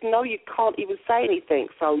 You just know you can't even say anything,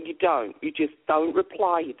 so you don't. You just don't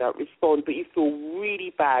reply. You don't respond, but you feel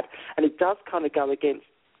really bad. And it does kind of go against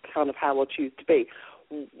kind of how I choose to be.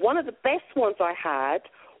 One of the best ones I had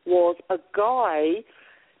was a guy,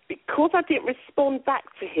 because I didn't respond back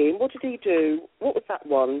to him. What did he do? What was that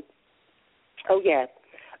one? Oh, yeah.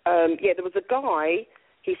 There was a guy.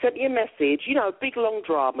 He sent me a message, a big, long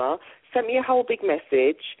drama, sent me a whole big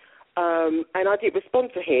message, and I didn't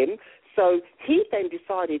respond to him. So he then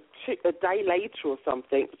decided a day later or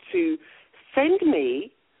something to send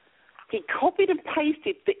me, he copied and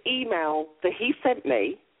pasted the email that he sent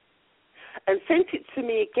me and sent it to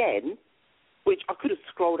me again, which I could have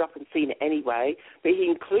scrolled up and seen it anyway, but he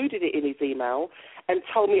included it in his email and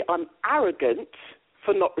told me I'm arrogant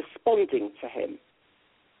for not responding to him.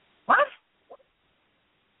 What?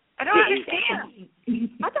 I don't understand.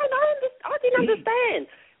 I didn't understand.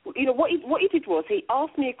 What he did was he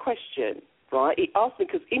asked me a question, right? He asked me,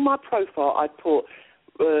 because in my profile I put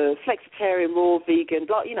flexitarian, raw, vegan,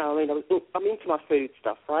 I'm into my food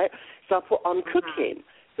stuff, right? So I put I'm cooking.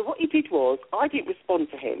 So what he did was, I didn't respond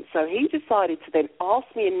to him. So he decided to then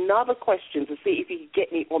ask me another question to see if he could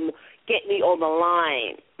get me on the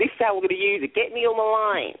line. This is how we're going to use it. Get me on the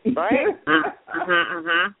line, right?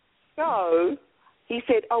 So he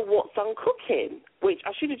said, "Oh, what's on cooking?" Which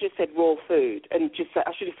I should have just said raw food, and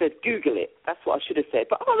I should have said Google it. That's what I should have said.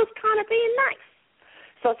 But I was kind of being nice.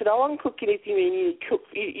 So I said, "Oh, on cooking is you cook,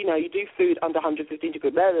 you do food under 115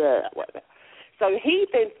 degrees, blah, blah, blah, whatever." So he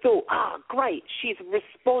then thought, great, she's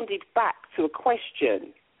responded back to a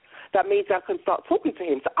question. That means I can start talking to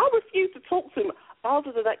him. So I refused to talk to him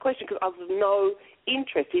other than that question because I was no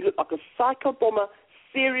interest. He looked like a psycho bomber,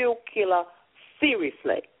 serial killer,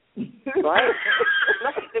 seriously. Right?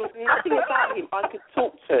 There was nothing about him I could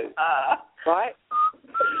talk to. Right?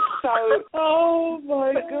 So, oh,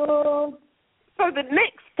 my God. So the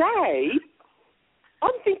next day,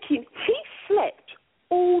 I'm thinking he slept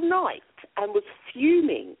all night and was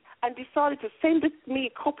fuming and decided to send me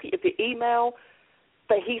a copy of the email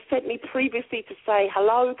that he sent me previously to say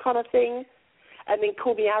hello kind of thing, and then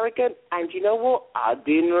call me arrogant. And you know what? I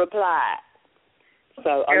didn't reply.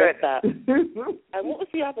 So I left that. And what was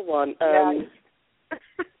the other one? I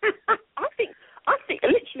think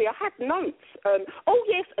literally I had notes.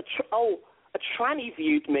 A tranny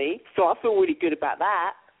viewed me, so I feel really good about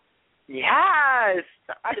that. Yes,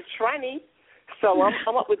 I had a tranny. So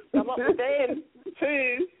I'm up with them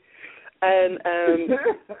too, and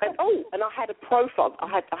I had a profile. I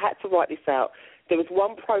had to write this out. There was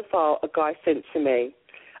one profile a guy sent to me,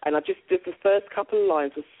 and the first couple of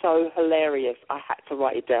lines were so hilarious. I had to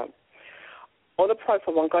write it down. On a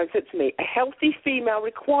profile, one guy sent to me, a healthy female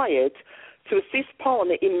required to assist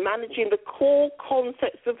partner in managing the core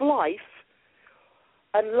concepts of life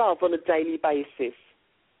and love on a daily basis.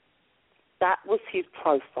 That was his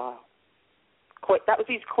profile. That was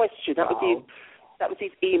his question. That was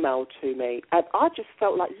his email to me, and I just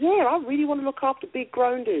felt like, I really want to look after big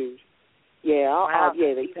grown dudes. They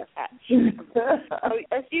can catch. So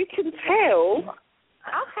as you can tell,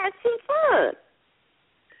 I've had some fun.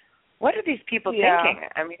 What are these people thinking?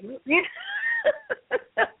 I mean,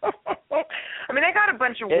 I got a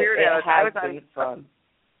bunch of weirdos. It has been fun.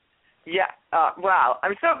 Yeah. Wow.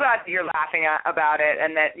 I'm so glad that you're laughing about it,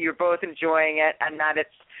 and that you're both enjoying it, and that it's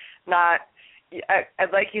not.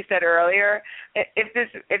 Like you said earlier, if this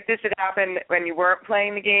had happened when you weren't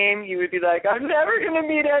playing the game, you would be like, I'm never going to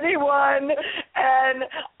meet anyone, and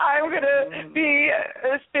I'm going to be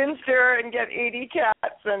a spinster and get 80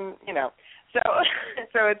 cats, and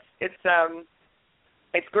So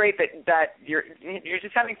it's great that you're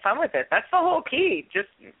just having fun with it. That's the whole key. Just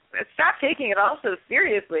stop taking it all so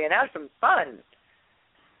seriously and have some fun.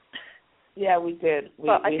 Yeah, we did.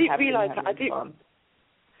 I didn't realize fun.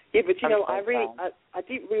 Yeah, but I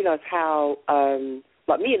didn't realize how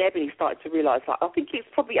me and Ebony started to realize. I think it's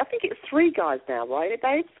 3 guys now, right,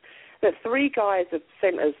 Dave? But 3 guys have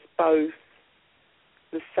sent us both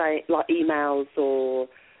the same, like emails or.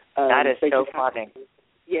 That is so funny.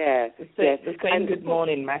 Yeah, the same good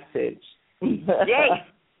morning message. Yay!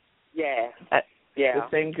 Yeah. The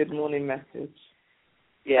same good morning message.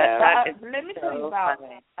 Yeah. Let me tell you about.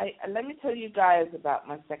 Let me tell you guys about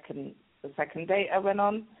the second date I went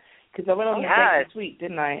on, because I went on a date this week,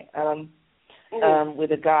 didn't I?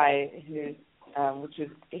 With a guy who,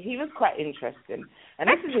 he was quite interesting, and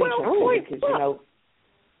this is interesting because it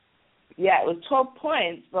was 12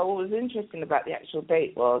 points. But what was interesting about the actual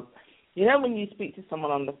date was, when you speak to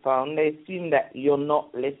someone on the phone, they assume that you're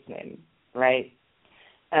not listening, right?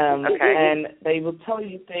 And they will tell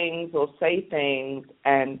you things or say things,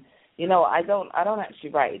 and I don't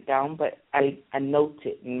actually write it down, but I note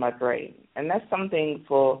it in my brain, and that's something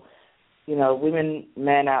for women,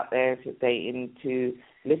 men out there if you're dating, to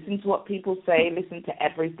listen to what people say, listen to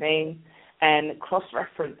everything, and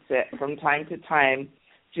cross-reference it from time to time,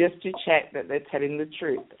 just to check that they're telling the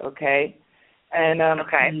truth. Okay, and I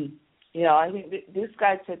think this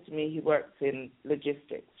guy said to me he works in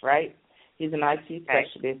logistics, right? He's an IT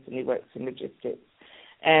specialist, and he works in logistics.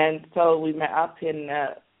 And so we met up in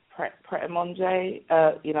Pret a Manger,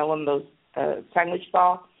 one of those sandwich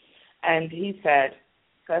bar. And he said,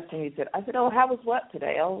 first thing he said, I said, how was work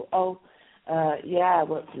today? I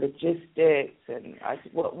work for logistics. And I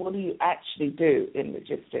said, what do you actually do in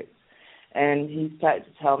logistics? And he started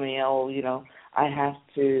to tell me, I have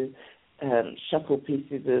to shuffle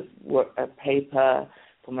pieces of paper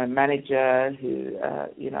for my manager who,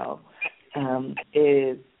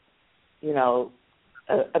 is,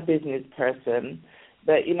 a business person.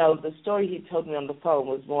 But, the story he told me on the phone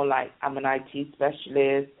was more like, I'm an IT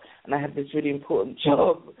specialist and I have this really important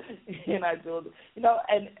job. And I told,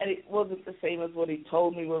 and it wasn't the same as what he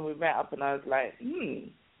told me when we met up. And I was like,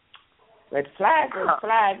 red flag.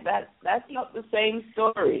 That's not the same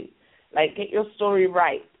story. Like, get your story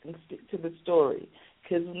right and stick to the story.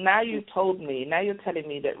 Because now you're telling me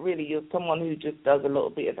that really you're someone who just does a little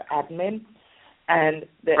bit of admin. And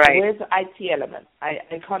where's the IT element? I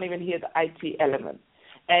can't even hear the IT element.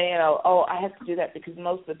 And, I have to do that because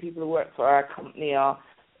most of the people who work for our company are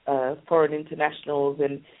foreign internationals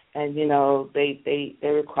and they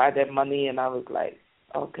require their money. And I was like,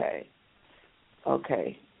 okay.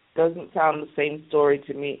 Doesn't sound the same story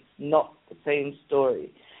to me. Not the same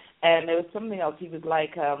story. And there was something else. He was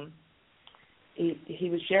like, he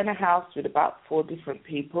was sharing a house with about 4 different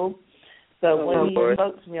people. So when he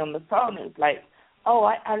spoke to me on the phone, it was like,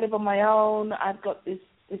 I live on my own. I've got this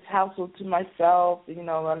household to myself. I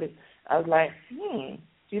was like, do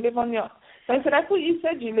you live on your? So I said, I thought you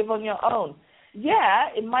said you live on your own. Yeah,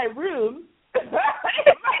 in my room.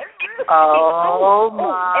 Oh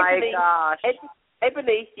my gosh,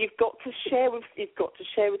 Ebony, you've got to share with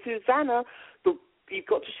Susanna. You've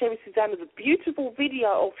got to share with Susanna the beautiful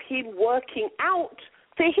video of him working out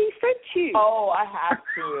that he sent you. Oh, I have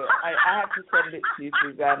to. I have to send it to you,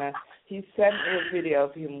 Susanna. He sent me a video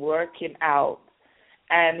of him working out,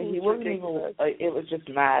 and he wasn't even. It was just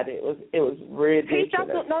mad. It was ridiculous. He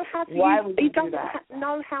doesn't know how to. He doesn't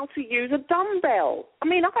know how to use a dumbbell. I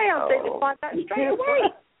mean, I identified that straight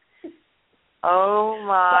away. Oh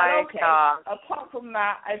my God! Apart from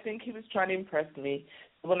that, I think he was trying to impress me.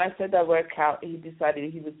 When I said I work out, he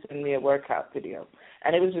decided he would send me a workout video,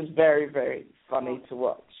 and it was just very, very funny to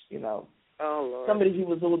watch. Oh Lord! Somebody who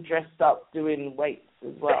was all dressed up doing weights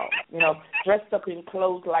as well. Dressed up in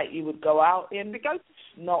clothes like you would go out in,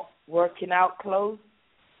 not working out clothes.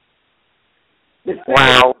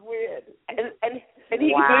 Wow! Weird. And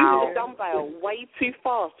he was moving the dumbbell way too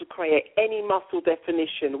fast to create any muscle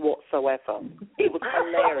definition whatsoever. It was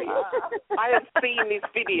hilarious. I have seen this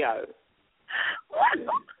video.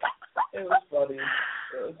 It was funny.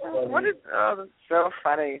 That's so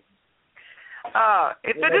funny.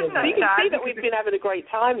 If it isn't you can see that we've been having a great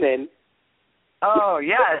time then. Oh,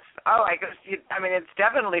 yes. I guess, it's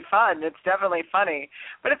definitely fun. It's definitely funny.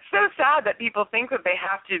 But it's so sad that people think that they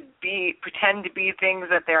have to pretend to be things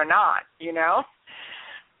that they're not,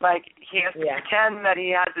 Like, he has to pretend that he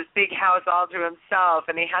has this big house all to himself,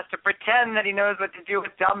 and he has to pretend that he knows what to do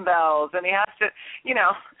with dumbbells, and he has to,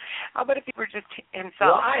 how about if he were just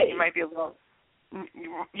himself? Why? He might be a little,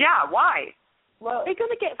 why? Well, they're going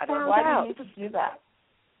to get found why out. Why do you need to do that?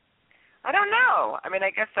 I don't know. I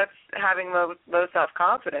guess that's having low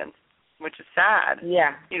self-confidence, which is sad.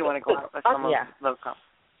 Yeah. You don't want to go out with someone with low confidence.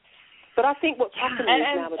 But I think what's happening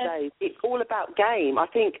nowadays, it's all about game. I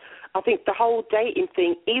think the whole dating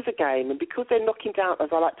thing is a game, and because they're knocking down, as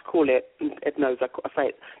I like to call it, Ed knows I say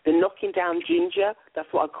it, they're knocking down ginger.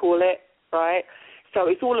 That's what I call it, right? So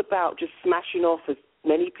it's all about just smashing off as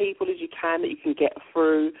many people as you can that you can get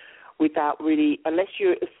through without really, unless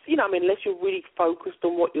you're really focused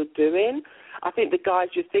on what you're doing. I think the guys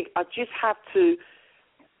just think, I just have to,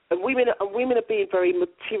 and women are being very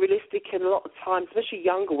materialistic, and a lot of times, especially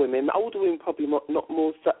younger women, older women probably not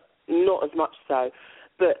as much so,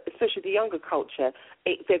 but especially the younger culture,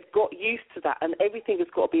 they've got used to that, and everything has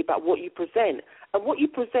got to be about what you present. And what you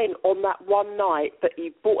present on that one night that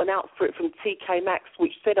you bought an outfit from TK Maxx,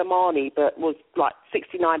 which said Armani but was like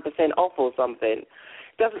 69% off or something,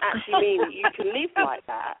 doesn't actually mean that you can live like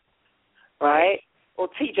that, right? Or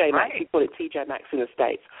TJ Maxx, we call it TJ Maxx in the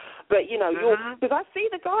States. But, because I see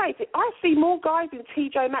the guys, I see more guys in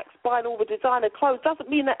TJ Maxx buying all the designer clothes. Doesn't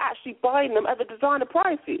mean they're actually buying them at the designer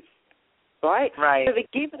prices. Right? So they're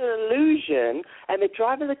given an illusion, and they're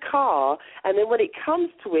driving the car, and then when it comes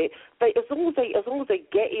to it, as long as they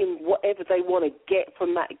get in whatever they want to get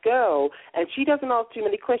from that girl, and she doesn't ask too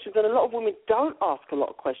many questions, and a lot of women don't ask a lot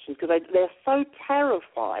of questions because they're so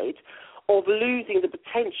terrified of losing the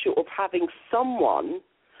potential of having someone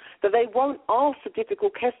that they won't ask the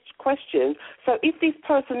difficult questions. So if this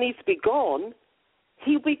person needs to be gone,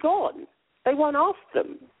 he'll be gone. They won't ask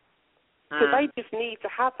them. So they just need to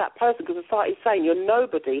have that person, because society's saying you're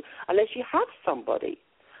nobody unless you have somebody.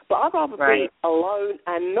 But I'd rather be alone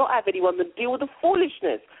and not have anyone than deal with the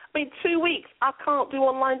foolishness. I mean, 2 weeks, I can't do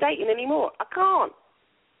online dating anymore. I can't.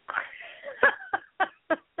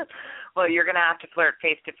 Well, you're going to have to flirt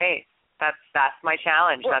face-to-face. That's my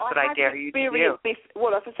challenge. That's what I dare you to do.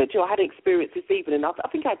 Well, as I said to you, I had an experience this evening. I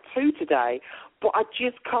think I had 2 today, but I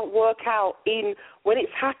just can't work out when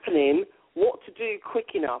it's happening what to do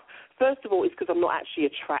quick enough. First of all, it's because I'm not actually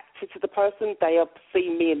attracted to the person. They are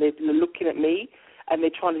seeing me and they're looking at me and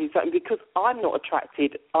they're trying to do something. Because I'm not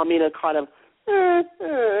attracted, I'm in a kind of,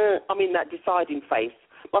 I'm in that deciding face.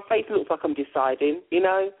 My face looks like I'm deciding,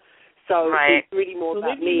 So it's really more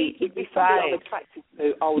about me. If it's something I'm attracted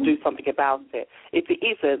to, I will do something about it. If it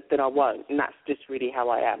isn't, then I won't. And that's just really how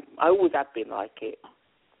I am. I always have been like it.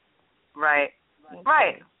 Right.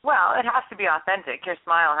 Well, it has to be authentic. Your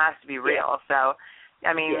smile has to be real. So,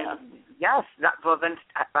 I mean, yes. Well, then,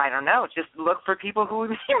 I don't know. Just look for people who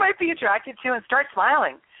you might be attracted to and start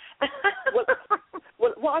smiling.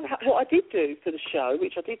 Well, what I did do for the show,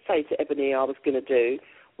 which I did say to Ebony I was going to do,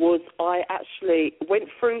 was I actually went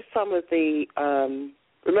through some of the,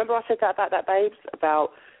 remember I said that about that, babes, about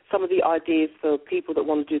some of the ideas for people that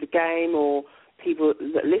want to do the game or people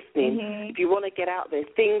that are listening, if you want to get out there,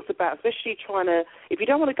 things about, especially if you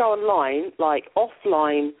don't want to go online, like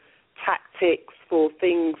offline tactics for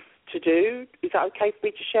things to do. Is that okay for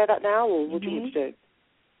me to share that now, or what do you want me to do?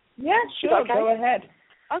 Yeah, sure, okay? Go ahead.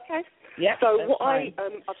 Okay. Yeah. So what fine.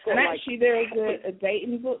 Actually, there is a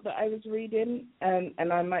dating book that I was reading, and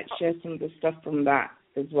I might share some of the stuff from that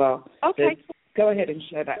as well. Okay. So go ahead and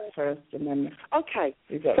share that first, and then. Okay.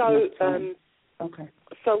 Okay.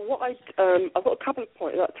 So what I've got a couple of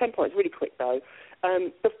points, 10 points, really quick though.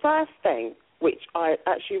 The first thing, which I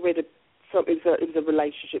actually read, it was a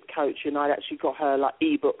relationship coach, and I actually got her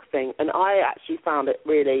ebook thing, and I actually found it a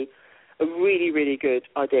really, really good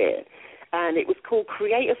idea. And it was called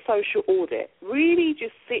Create a Social Audit. Really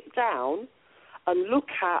just sit down and look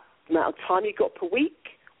at the amount of time you got per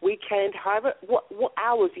week, weekend, however, what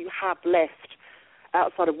hours you have left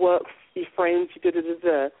outside of work, your friends,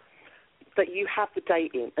 that you have the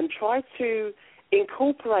dating, and try to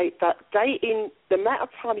incorporate that dating, the amount of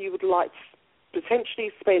time you would like to potentially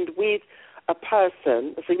spend with a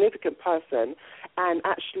person, a significant person, and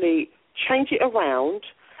actually change it around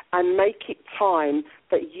and make it time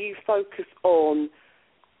that you focus on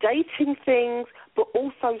dating things, but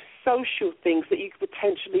also social things that you could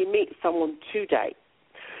potentially meet someone today.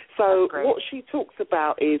 So what she talks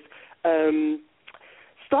about is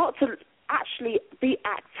start to actually be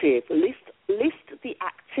active. List the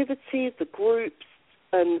activities, the groups,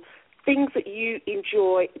 and things that you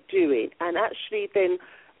enjoy doing, and actually then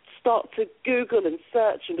start to Google and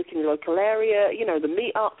search and look in your local area, the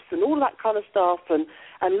meetups and all that kind of stuff, and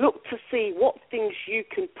look to see what things you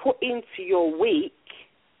can put into your week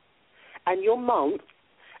and your month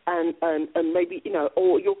and maybe,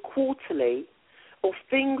 or your quarterly, or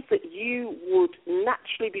things that you would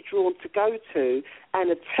naturally be drawn to go to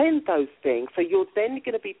and attend those things. So you're then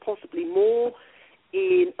going to be possibly more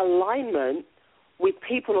in alignment with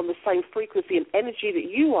people on the same frequency and energy that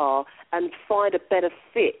you are, and find a better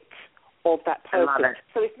fit of that person.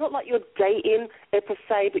 So it's not like you're dating per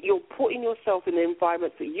se, but you're putting yourself in the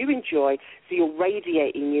environments that you enjoy, so you're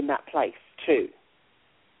radiating in that place too.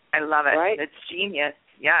 I love it. Right? It's genius.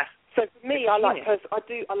 Yes. So for me, I like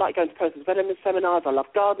going to personal development seminars. I love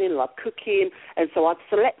gardening, I love cooking, and so I've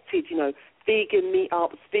selected, vegan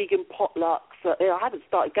meetups, vegan potlucks. I haven't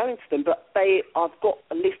started going to them, but I've got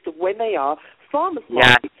a list of when they are. Farmers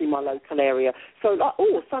markets in my local area. So, like,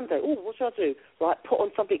 Sunday, what should I do? Right, put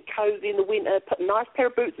on something cozy in the winter, put a nice pair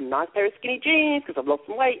of boots and a nice pair of skinny jeans because I've lost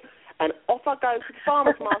some weight, and off I go to the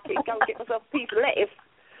farmers market and go and get myself a piece of lettuce,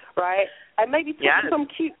 right? And maybe talk to some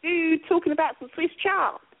cute dude talking about some Swiss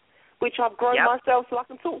chard, which I've grown myself so I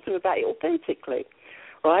can talk to him about it authentically,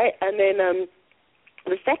 right? And then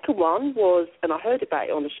the second one was, and I heard about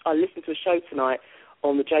it I listened to a show tonight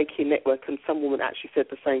on the JQ Network, and some woman actually said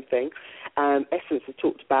the same thing. Essence has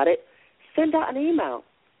talked about it. Send out an email.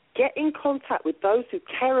 Get in contact with those who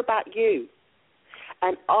care about you,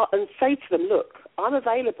 and say to them, look, I'm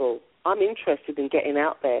available. I'm interested in getting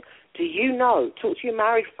out there. Do you know? Talk to your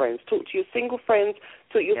married friends. Talk to your single friends.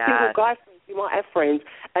 Talk to your single guy friends. You might have friends,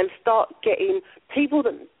 and start getting people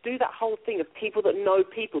that do that whole thing of people that know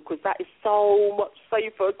people, because that is so much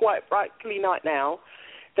safer, quite frankly, right now.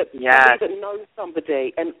 That somebody that knows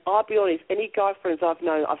somebody, and I'll be honest, any guy friends I've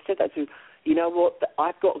known, I've said that to, you know what,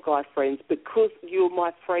 I've got guy friends, because you're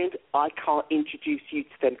my friend, I can't introduce you to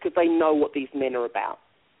them, because they know what these men are about,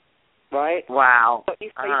 right? Wow. But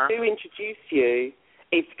if they do introduce you,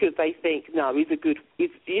 it's because they think, no, he's a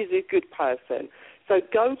good person. So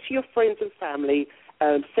go to your friends and family,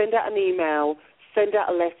 send out an email, send out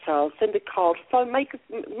a letter, send a card, phone, make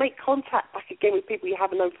contact back again with people you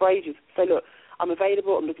haven't known for ages. Say, look, I'm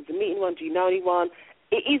available, I'm looking to meet anyone, do you know anyone?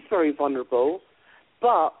 It is very vulnerable,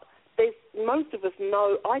 but most of us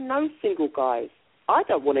know, I know single guys. I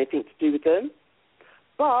don't want anything to do with them,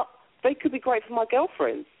 but they could be great for my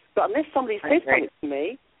girlfriends. But unless somebody says something to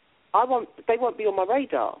me, they won't be on my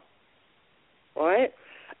radar, right?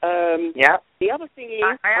 The other thing is,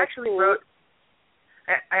 I actually wrote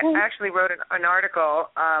an article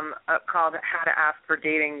called "How to Ask for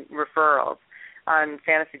Dating Referrals" on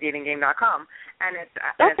FantasyDatingGame.com, and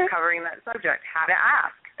it's covering that subject: how to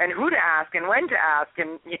ask, and who to ask, and when to ask,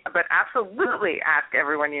 but absolutely ask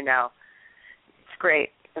everyone you know. It's great.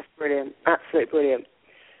 That's brilliant. Absolutely brilliant.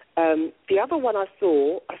 The other one I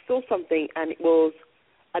saw something, and it was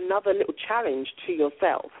another little challenge to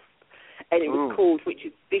yourself, and it was called, which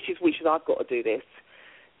is I've got to do this.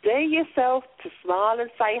 Dare yourself to smile and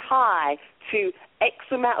say hi to X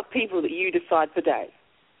amount of people that you decide today.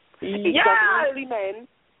 It doesn't need to be men.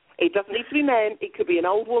 It doesn't need to be men. It could be an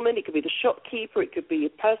old woman. It could be the shopkeeper. It could be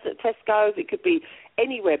a person at Tesco's. It could be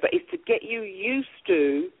anywhere. But it's to get you used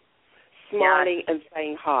to smiling and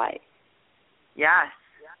saying hi. Yes.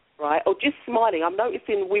 Right? Or just smiling. I'm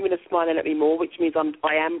noticing women are smiling at me more, which means I'm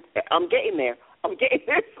getting there. I'm getting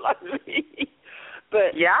there slowly.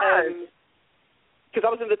 But because I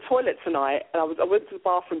was in the toilet tonight, and I went to the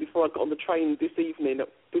bathroom before I got on the train this evening,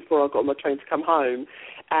 before I got on my train to come home,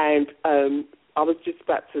 and I was just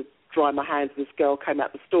about to dry my hands, and this girl came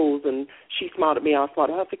out the stalls, and she smiled at me, I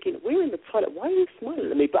smiled at her, thinking, we're in the toilet, why are you smiling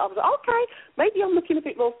at me? But I was like, okay, maybe I'm looking a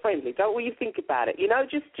bit more friendly, don't what you think about it, you know,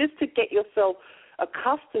 just to get yourself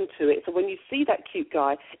accustomed to it, so when you see that cute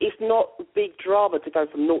guy, it's not a big drama to go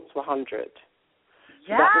from 0 to 100.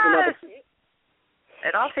 Yes. That was another tip.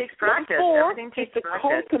 It all takes practice. Everything takes practice.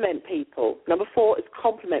 Compliment people. Number 4 is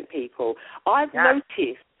compliment people. I've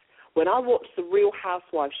noticed when I watch the Real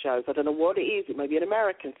Housewives shows, I don't know what it is, it may be an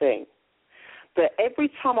American thing, but every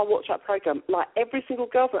time I watch that program, like every single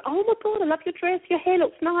girlfriend, oh my God, I love your dress, your hair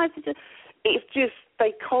looks nice. It's just,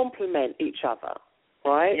 they compliment each other,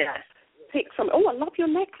 right? Yes. Pick some, oh, I love your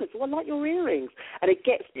necklace, oh, I like your earrings. And it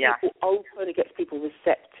gets people open, it gets people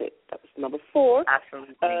receptive. That was number 4.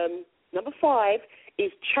 Absolutely. Number 5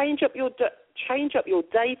 is change up your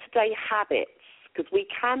day-to-day habits, because we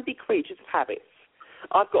can be creatures of habits.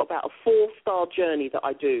 I've got about a 4-star journey that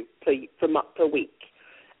I do per week,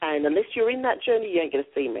 and unless you're in that journey, you ain't going to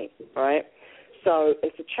see me, right? So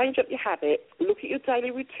it's to change up your habits, look at your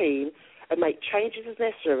daily routine, and make changes as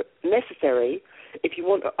necessary if you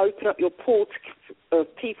want to open up your pool of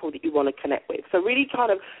people that you want to connect with. So really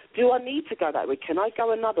kind of, do I need to go that way? Can I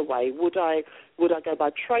go another way? Would I go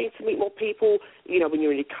by train to meet more people? You know, when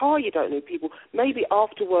you're in a car, you don't know people. Maybe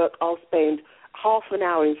after work, I'll spend half an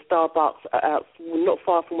hour in Starbucks, not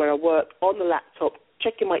far from where I work, on the laptop,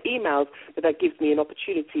 checking my emails, but that gives me an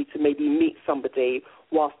opportunity to maybe meet somebody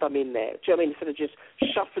whilst I'm in there. Do you know what I mean? Instead of just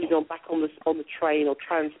shuffling on back on the train or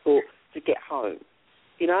transport to get home,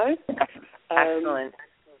 you know? Excellent.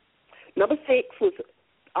 Number 6 was,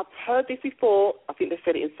 I've heard this before, I think they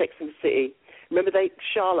said it in Sex and the City. Remember when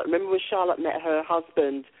Charlotte met her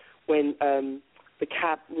husband when the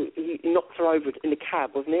cab, he knocked her over in the cab,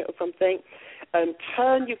 wasn't it, or something?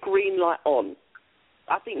 Turn your green light on.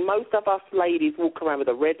 I think most of us ladies walk around with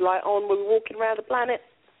a red light on when we're walking around the planet.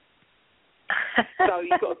 So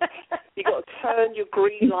you got to turn your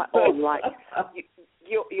green light on, like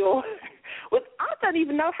you're. Well, I don't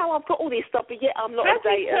even know how I've got all this stuff, but yet I'm not a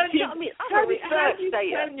dater. Do you know what I mean? I'm a research dater. How do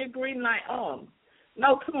you turn your green light on?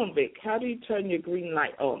 No, come on, Vic. How do you turn your green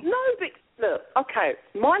light on? No, Vic. Look, okay.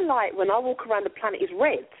 My light when I walk around the planet is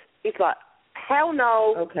red. It's like, hell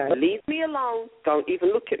no. Okay. Leave me alone. Don't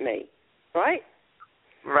even look at me. Right?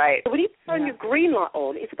 Right. So when you turn your green light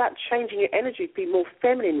on, it's about changing your energy to be more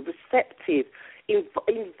feminine, receptive,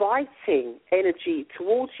 inviting energy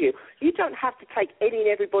towards you. You don't have to take any and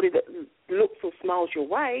everybody that looks or smiles your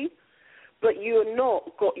way, but you're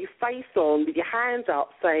not got your face on with your hands up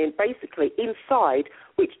saying, basically, inside,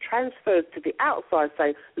 which transfers to the outside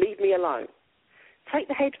saying, leave me alone. Take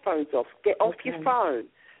the headphones off. Get off your phone.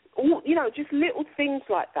 All, just little things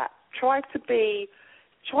like that. Try to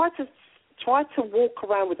walk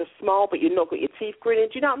around with a smile, but you've not got your teeth grinning.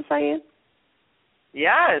 Do you know what I'm saying?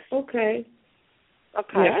 Yes. Okay.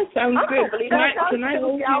 Okay. Yeah, sounds good. Can I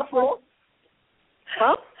hold you for?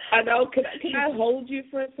 Huh? I know. Can I hold you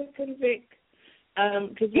for a second, Vic?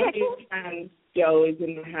 Because one of your fans, Joe, is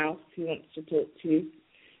in the house. He wants to talk to you.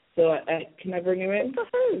 So can I bring him in?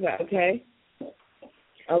 Is that okay?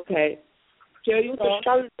 Okay. Joe, you're the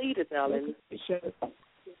show leader, darling.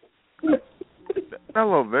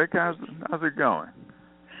 Hello, Vic. How's it going?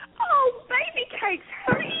 Oh, baby cakes,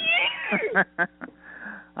 how are you?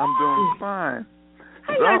 I'm doing fine.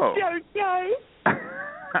 Hello, Joe.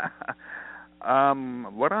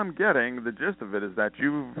 What I'm getting, the gist of it, is that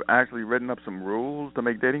you've actually written up some rules to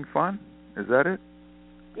make dating fun. Is that it?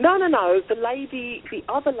 No. The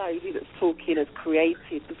other lady that's talking has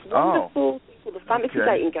created this wonderful thing called the Fantasy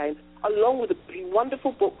Dating Game, along with a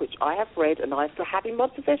wonderful book which I have read and I still have in my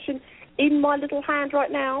possession in my little hand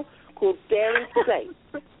right now called Daring to Date.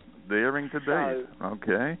 Daring to Date.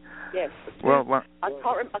 Okay. Yes. Well, I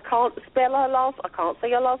can't spell her last. I can't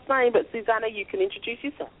say her last name, but Susanna, you can introduce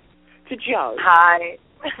yourself to Joe. Hi,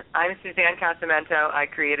 I'm Suzanne Casamento. I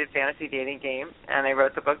created Fantasy Dating Game, and I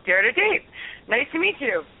wrote the book Dare to Date. Nice to meet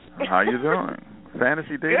you. How you doing?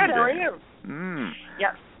 Fantasy Dating Game. Good. How are you?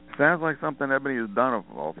 Yep. Sounds like something Ebony has done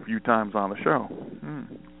a few times on the show.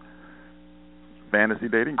 Fantasy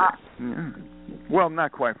Dating Game. Well,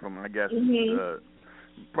 not quite from, I guess.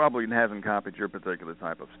 Probably hasn't copied your particular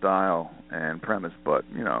type of style and premise, but,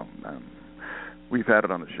 we've had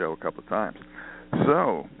it on the show a couple of times.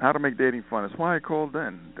 So, how to make dating fun. That's why I called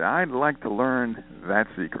in. I'd like to learn that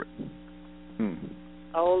secret.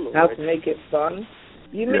 Oh, Lord. How to make it fun?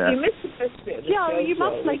 You missed the first bit of the show. You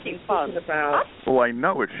must make it fun. Well, I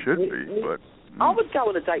know it should be, but... I would go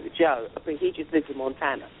on a date with Joe. I mean, he just lives in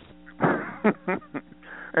Montana.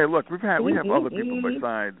 Hey, look, we have other people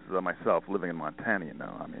besides myself living in Montana,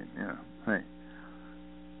 I mean, hey.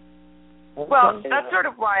 Well, that's sort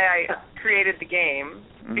of why I created the game,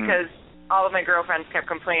 because all of my girlfriends kept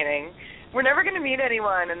complaining, we're never going to meet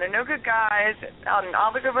anyone, and they're no good guys, and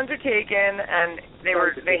all the good ones are taken, and they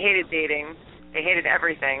hated dating. They hated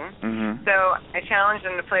everything. So I challenged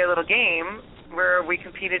them to play a little game where we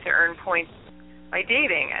competed to earn points by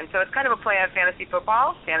dating. And so it's kind of a play on fantasy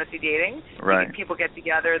football, fantasy dating. Right. People get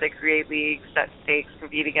together, they create leagues, set stakes,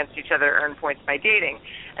 compete against each other, earn points by dating.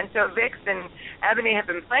 And so Vix and Ebony have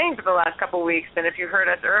been playing for the last couple of weeks, and if you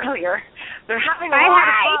heard us earlier, they're having a lot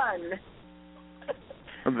of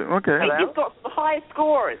fun. Okay. You've got the highest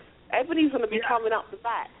scores. Ebony's going to be coming up the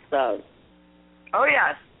back, so. Oh,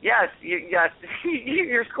 yes. Yes.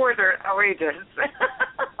 Your scores are outrageous.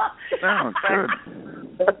 Sounds good.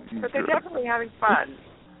 But they're definitely having fun.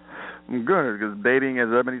 Good, because dating, as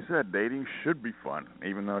Ebony said, dating should be fun,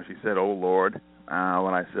 even though she said, oh, Lord,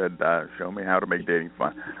 when I said, show me how to make dating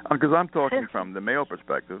fun. Because I'm talking from the male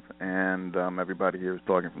perspective, and everybody here is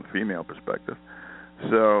talking from the female perspective.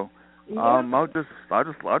 So I'll just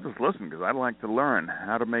listen, because I'd like to learn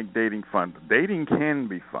how to make dating fun. Dating can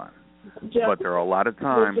be fun, but there are a lot of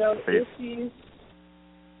times...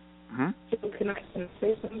 Can I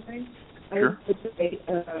say something? Sure. I was going to say,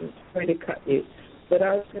 sorry to cut you, but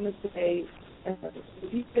I was going to say,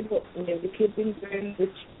 if you said what the kids been doing, which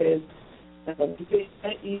is,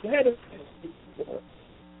 you heard of it before.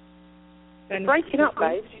 You're breaking up,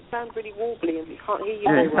 babe. You sound really wobbly and we can't hear you.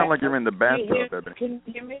 Yeah, you sound like you're in the bathtub, Ebony. Can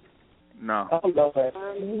you hear me? No. Oh, Lord.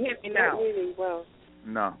 Can you hear me now? Not really well.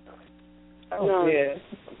 No. Oh, no. Yeah.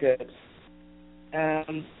 Good.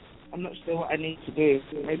 I'm not sure what I need to do.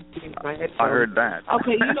 Maybe my headphones. I heard that.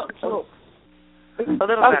 Okay, you don't talk. A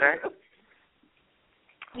little better.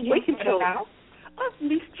 We can talk. I've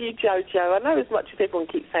missed you, Jojo. I know as much as everyone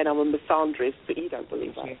keeps saying I'm a misandrist, but you don't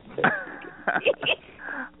believe that.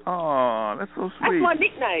 Oh, that's so sweet. That's my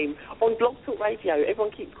nickname on Blog Talk Radio.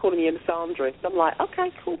 Everyone keeps calling me a misandrist. I'm like,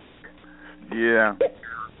 okay, cool. Yeah.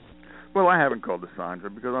 Well, I haven't called her Sandra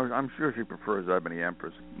because I'm sure she prefers Ebony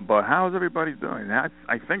Empress. But how's everybody doing? I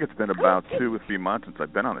think it's been about 2 or 3 months since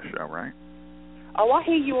I've been on the show, right? Oh, I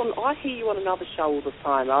hear you on another show all the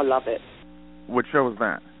time. I love it. What show was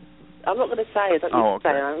that? I'm not going to say it. I don't need to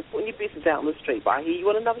say it. I'm putting your business out on the street. But I hear you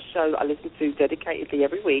on another show that I listen to dedicatedly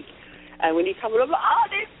every week. And when you come on, I'm like, oh,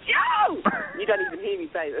 this Joe! You don't even hear me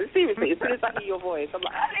say it. Seriously, as soon as I hear your voice, I'm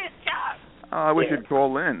like, oh, this Joe! Oh, I wish you'd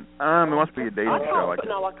call in. It must be a dating show.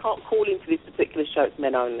 No, I can't call into this particular show. It's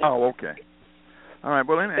men only. Oh, okay. All right,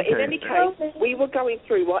 well, in any case, we were going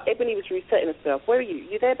through while Ebony was resetting herself. Where are you?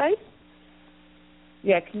 You there, babe?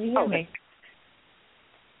 Yeah, can you hear me?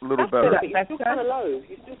 A little better. But you're still kind of low.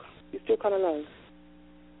 You're still kind of low.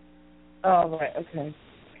 Oh, right, okay.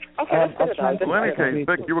 Okay, that's good. Well, in any case,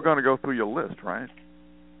 Vic, you were going to go through your list, right?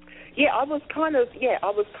 Yeah, I was kind of.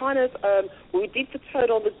 We did the turn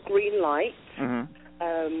on the green light, and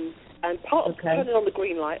part of turning on the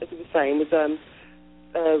green light, as we were saying, was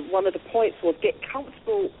one of the points was get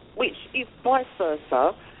comfortable, which is vice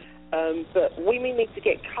versa, but women need to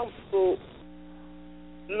get comfortable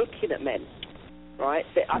looking at men, right?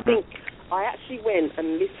 I think I actually went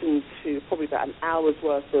and listened to probably about an hour's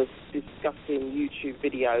worth of discussing YouTube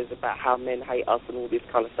videos about how men hate us and all this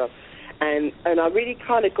kind of stuff. And I really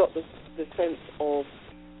kind of got the sense of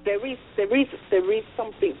there is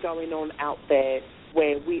something going on out there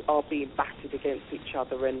where we are being battered against each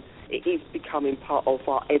other, and it is becoming part of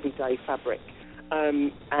our everyday fabric.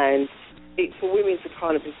 And it's for women to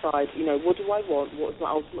kind of decide, what do I want? What is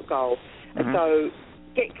my ultimate goal? And so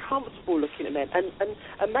get comfortable looking at men, and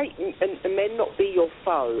men not be your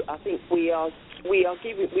foe. I think we are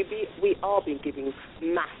being given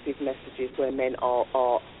massive messages where men are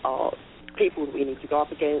people that we need to go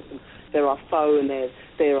up against, and they're our foe, and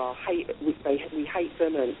they're our hate. We hate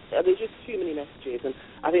them, and there's just too many messages. And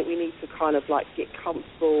I think we need to kind of like get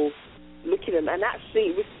comfortable looking at them and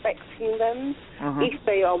actually respecting them if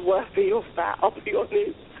they are worthy of that. I'll be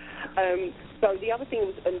honest. So the other thing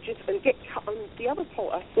was, the other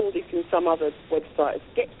point, I saw this in some other websites,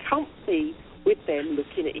 get comfy with them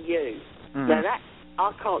looking at you. Now that,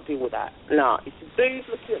 I can't deal with that. No, if the dude's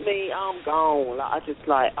looking at me, I'm gone.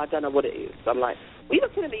 I don't know what it is. I'm like, what are you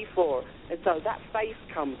looking at me for? And so that face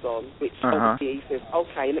comes on, which obviously he says,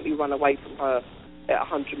 okay, let me run away from her at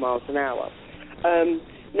 100 miles an hour.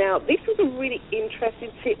 Now, this was a really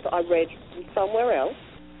interesting tip that I read from somewhere else,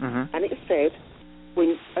 and it said,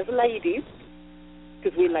 as ladies,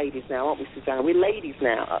 because we're ladies now, aren't we, Suzanne? We're ladies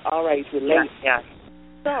now. At our age, we're ladies. Yeah.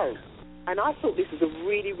 So, and I thought this was a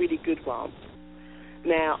really, really good one.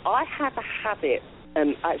 Now, I have a habit,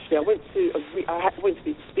 and actually I went to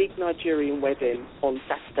this big Nigerian wedding on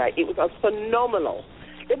Saturday. It was phenomenal.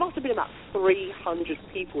 There must have been about 300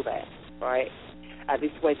 people there, right, at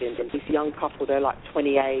this wedding. And this young couple, they're like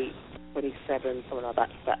 28, 27, something like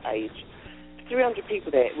that age. 300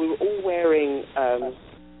 people there. We were all wearing,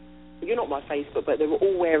 you're not my Facebook, but they were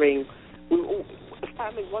all wearing,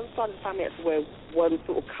 one side of the family had to wear one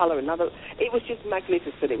sort of colour, another. It was just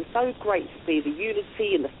magnificent. It was so great to see the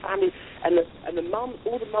unity and the family, and the mum,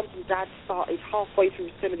 all the mums and dads started halfway through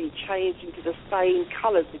the ceremony changed into the same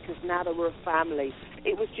colours because now they were a family.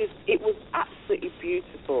 It was absolutely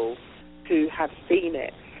beautiful to have seen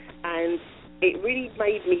it, and it really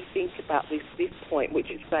made me think about this point, which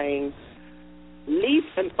is saying, leave.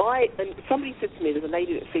 And somebody said to me, there's a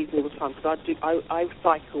lady that sees me all the time because I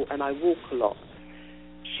cycle and I walk a lot.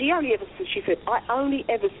 She said, I only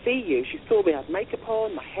ever see you. She saw me, I had makeup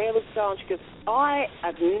on, my hair was done. She goes, I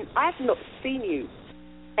have not seen you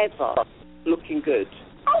ever looking good.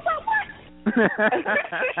 I was like, what?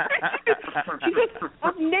 She goes,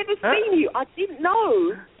 I've never seen you. I didn't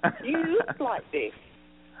know you looked like this.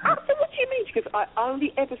 I said, what do you mean? She goes, I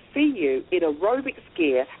only ever see you in aerobics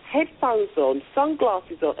gear, headphones on,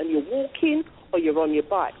 sunglasses on, and you're walking or you're on your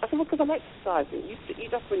bike. I said, well, because I'm exercising.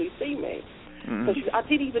 That's when you see me. So she said, I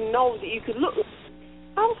didn't even know that you could look.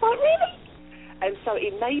 I was like, really? And so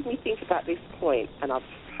it made me think about this point, and I've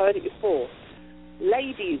heard it before.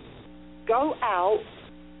 Ladies, go out,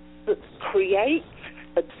 create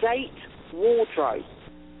a date wardrobe,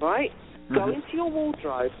 right? Go into your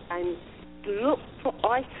wardrobe and look for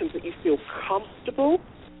items that you feel comfortable,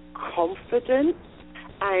 confident,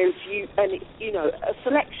 and a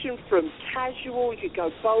selection from casual. You could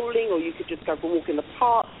go bowling, or you could just go for a walk in the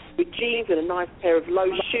park with jeans and a nice pair of low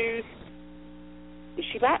shoes. Is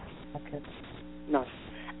she back? Okay. No.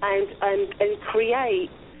 and create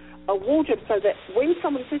a wardrobe so that when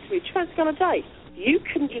someone says to me, "Do you fancy going on a date?" you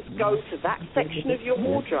can just go to that section of your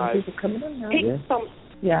wardrobe, pick some.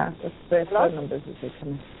 Yeah, that's their phone numbers as they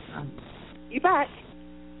come. You back?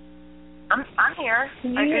 I'm here.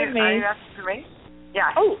 Can you hear me? Are you asking for me?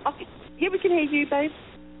 Yeah. Oh, okay. Yeah, we can hear you, babe.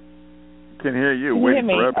 Can hear you. Can you hear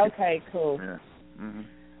me? Okay, cool. Yeah. Mm-hmm.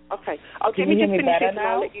 Okay. Let me just finish this and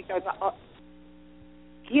I'll let you go back.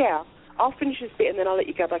 Yeah, I'll finish this bit and then I'll let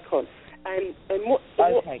you go back on. And what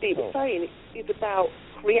Steve was saying is about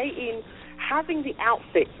having the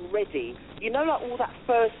outfits ready. You know, like all that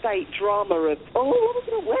first date drama of, what am I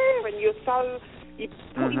going to wear? And you're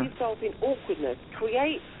putting yourself in awkwardness.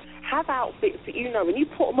 Have outfits that you know, when you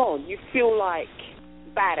put them on, you feel like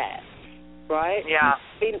badass, right? Yeah.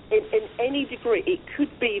 In any degree, it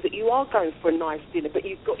could be that you are going for a nice dinner, but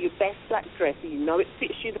you've got your best black dress and you know it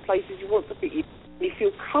fits you the places you want to fit you. You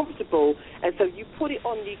feel comfortable, and so you put it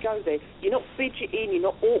on and you go there. You're not fidgeting, you're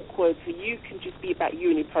not awkward, so you can just be about you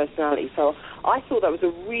and your personality. So I thought that was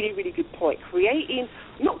a really, really good point.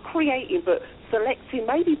 Not creating, but selecting,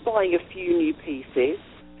 maybe buying a few new pieces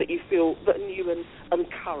that you feel that are new and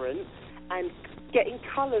current, and getting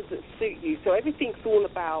colours that suit you. So everything's all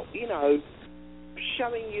about,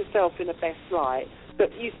 showing yourself in the best light,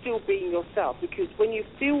 but you still being yourself, because when you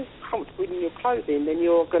feel comfortable in your clothing, then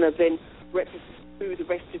you're going to then represent who the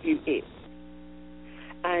rest of you is.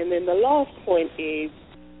 And then the last point is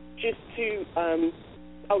just to,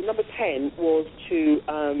 number 10 was to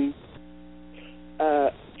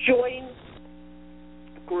join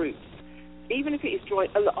groups. Even if it is join,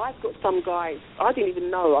 I've got some guys, I didn't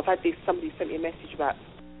even know, somebody sent me a message about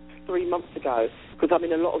 3 months ago, because I'm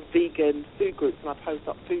in a lot of vegan food groups and I post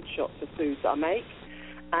up food shots of foods that I make.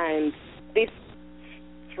 And these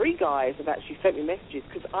 3 guys have actually sent me messages,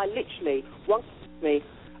 because one asked me,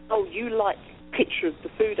 "Oh, you like picture of the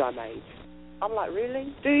food I made?" I'm like,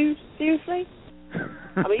 really? Dude, seriously?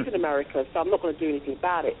 He's in America, so I'm not going to do anything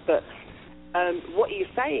about it. But what he's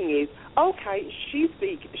saying is, okay, she's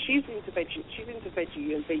vegan, she's into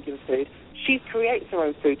veggie and vegan food. She creates her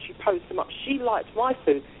own food. She posts them up. She likes my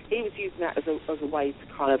food. He was using that as a way to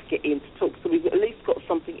kind of get in to talk. So we've at least got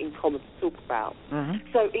something in common to talk about.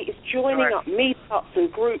 Mm-hmm. So it is joining up meetups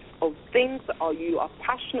and groups of things that you are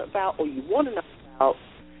passionate about or you want to know about,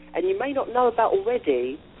 and you may not know about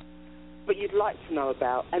already, but you'd like to know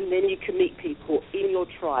about, and then you can meet people in your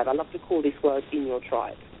tribe. I love to call this word in your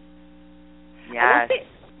tribe. Yes. And that's it.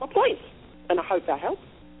 That's my point. And I hope that helps.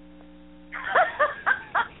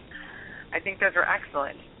 I think those are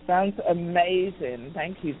excellent. Sounds amazing.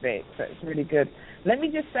 Thank you, Vic. That's really good. Let me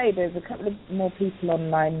just say there's a couple of more people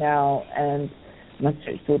online now, and my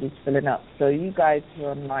search board is filling up. So you guys who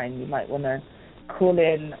are online, you might want to call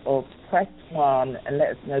in or press 1 and let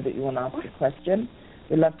us know that you want to ask a question.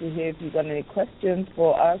 We'd love to hear if you've got any questions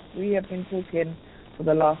for us. We have been talking for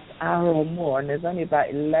the last hour or more, and there's only about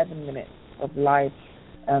 11 minutes of live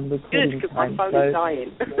recording Good, time. My phone is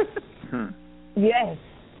dying. Yes.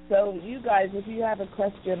 So you guys, if you have a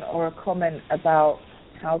question or a comment about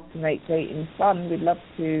how to make dating fun, we'd love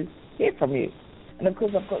to hear from you. And, of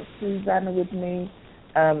course, I've got Suzanne with me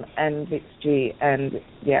and Vic G. And,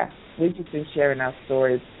 we've just been sharing our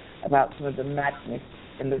stories about some of the madness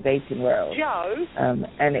in the dating world. Joe?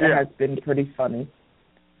 And it has been pretty funny.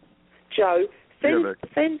 Joe, do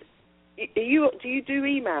you do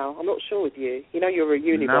email? I'm not sure with you. You know you're a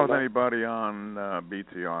uni Not bomber. with anybody on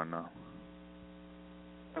BTR, no.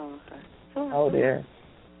 Oh, okay. Oh, dear.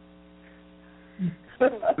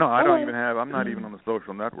 No, I don't even have. I'm not even on the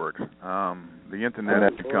social networks. The internet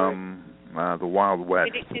has become the Wild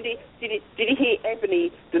West. Did he hear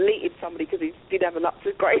Ebony deleted somebody because he did have an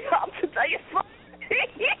up-to-date phone?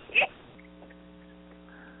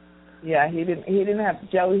 Yeah, he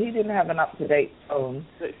didn't have an up-to-date phone,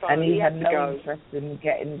 and he had no interest in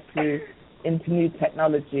getting into new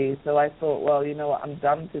technology. So I thought, well, you know what, I'm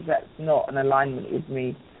done, because that's not an alignment with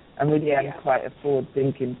me. I'm really quite a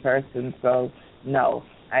forward-thinking person, so no,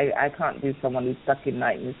 I can't do someone who's stuck in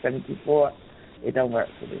 1974. It don't work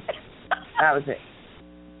for me. That was it.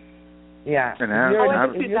 Yeah. Susanna,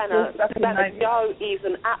 Joe is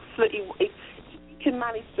an absolutely. If you can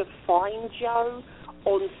manage to find Joe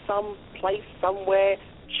on some place somewhere,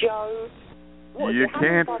 Joe. You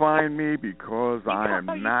can't find me because I am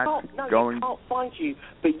not going. You can't find you,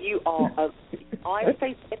 but you are. I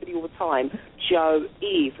say to everybody all the time, Joe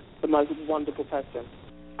is the most wonderful person.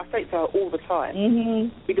 I say it to her all the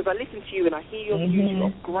time because I listen to you and I hear your views. You've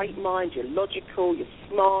got a great mind. You're logical. You're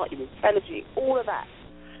smart. You're intelligent. All of that.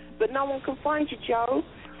 But no one can find you, Joe.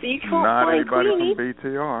 So you can't not find anybody Queenie.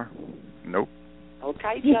 from BTR. Nope.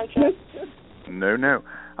 Okay, Joe. No.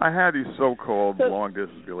 I had these so-called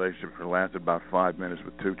long-distance relationships that lasted about 5 minutes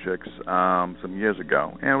with two chicks some years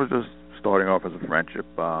ago, and it was just starting off as a friendship,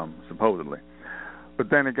 supposedly. But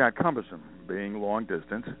then it got cumbersome, being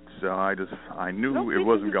long-distance, so I knew it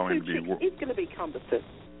wasn't going to be... It's going to be cumbersome.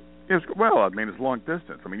 It's long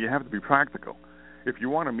distance. I mean, you have to be practical. If you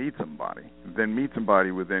want to meet somebody, then meet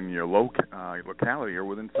somebody within your locality or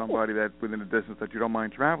within somebody within a distance that you don't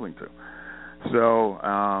mind traveling to. So,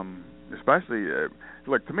 especially,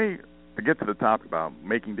 look, to me, to get to the topic about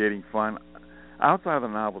making dating fun, outside of the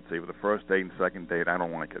novelty with the first date and second date, I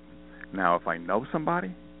don't like it. Now, if I know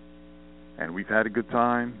somebody and we've had a good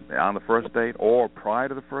time on the first date or prior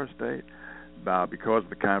to the first date, because of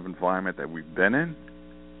the kind of environment that we've been in,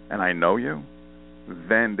 and I know you,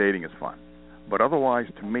 then dating is fun. But otherwise,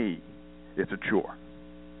 to me, it's a chore.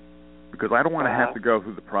 Because I don't want to have to go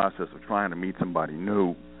through the process of trying to meet somebody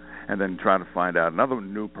new and then try to find out another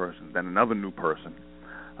new person, then another new person.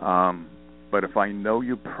 But if I know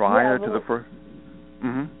you prior to the first...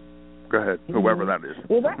 Go ahead, whoever that is.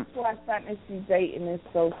 Well, that's why fantasy dating is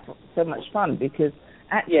so much fun, because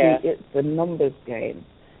actually it's a numbers game.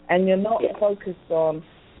 And you're not focused on,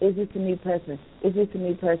 is this a new person? Is this a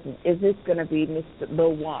new person? Is this going to be the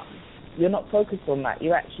one? You're not focused on that.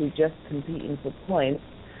 You're actually just competing for points.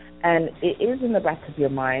 And it is in the back of your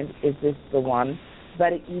mind, is this the one?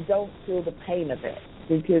 But you don't feel the pain of it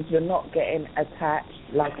because you're not getting attached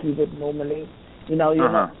like you would normally. You know,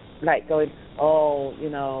 you're not like going,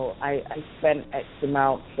 I spent X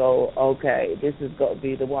amount, so, okay, this has got to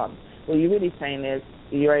be the one. What you're really saying is,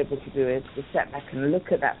 you're able to do is to step back and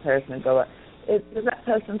look at that person and go, does that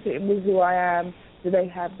person fit in with who I am? Do they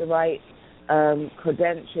have the right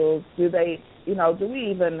credentials? Do they, do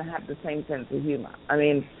we even have the same sense of humor? I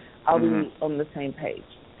mean, are we on the same page?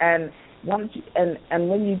 And and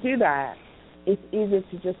when you do that, it's easier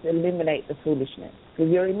to just eliminate the foolishness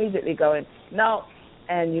because you're immediately going, no,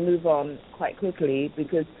 and you move on quite quickly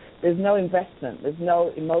because there's no investment. There's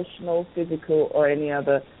no emotional, physical, or any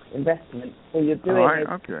other investment. What you're doing is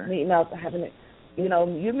meeting up, having it. You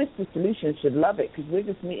Mr. Solution should love it because we're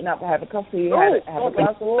just meeting up to have a coffee, have a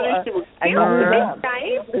glass of water, and move on.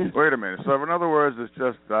 Wait a minute. So in other words, it's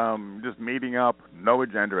just meeting up, no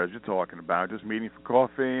agenda as you're talking about, just meeting for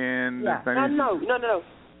coffee and... No.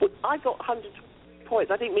 But I got 100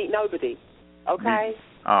 points. I didn't meet nobody. Okay?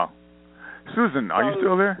 Susan, are you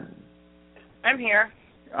still there? I'm here.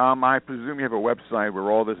 I presume you have a website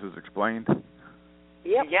where all this is explained?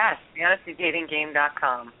 Yep. Yes,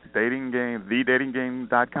 fantasydatinggame.com.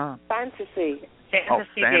 TheDatingGame.com. Fantasy.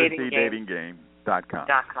 FantasyDatingGame.com.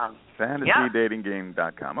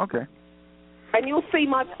 FantasyDatingGame.com. Okay. And you'll see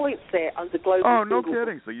my points there under Global. Oh, no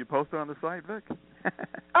kidding. So you posted on the site, Vic?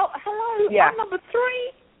 Oh, hello. Yeah. I'm number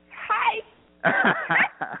 3. Hey.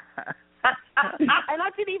 And I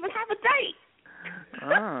didn't even have a date.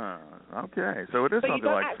 Okay. So it is something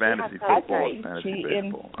like fantasy football, fantasy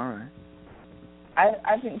baseball. All right.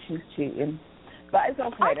 I think she's cheating. But it's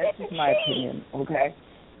okay. That's just my opinion, okay?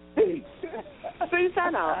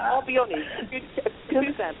 Susanna, I'll be honest.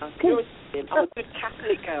 Susanna, you're I'm a good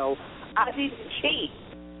Catholic girl. I didn't cheat.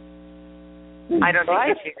 I don't think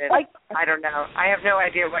you cheated. I don't know. I have no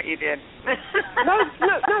idea what you did. No,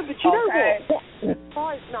 but you know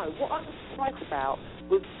what? What I was surprised about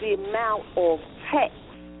was the amount of text,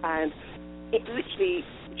 and it literally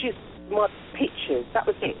just my pictures. That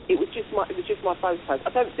was it. It was just my photos. I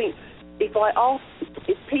don't think if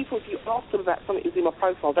you asked them about something that was in my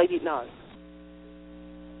profile, they didn't know.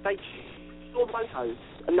 They saw photos,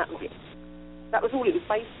 and that was it. That was all it was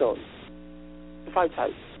based on. The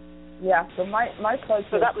photos. Yeah. So my photos.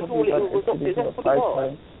 So that was all it was. That's what it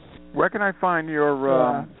was. Where can I find your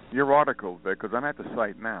article, Vic? Because I'm at the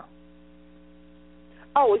site now.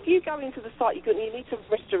 Oh, if you go into the site, you need to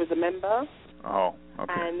register as a member. Oh,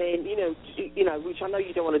 okay. And then, which I know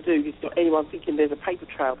you don't want to do, because anyone thinking there's a paper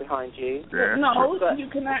trail behind you. Yeah, you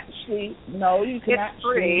can actually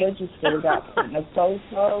register without putting a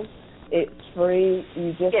photo. It's free.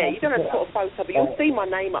 You don't have to put a photo, but you'll see my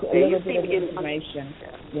name up there. You'll see me in information.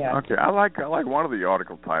 Yeah. Okay, I like one of the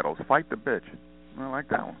article titles, Fight the Bitch. I like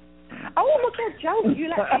that one. Oh my God, Joe,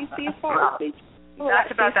 you actually see a photo, bitch.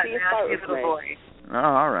 That's about that nasty little boy. Oh,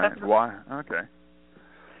 all right. Why? Okay.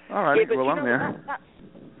 All right. Well, I'm there.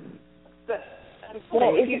 Hold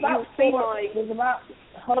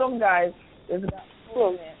on, guys. There's about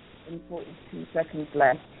 4 minutes and 42 seconds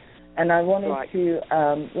left. And I wanted to,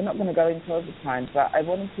 we're not going to go into overtime, but I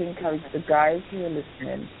wanted to encourage the guys who are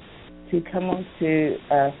listening to come on to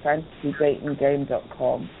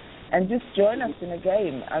fantasydatinggame.com and just join us in a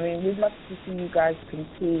game. I mean, we'd love to see you guys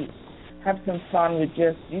compete have some fun with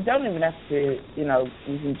you don't even have to, you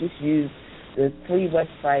can just use the 3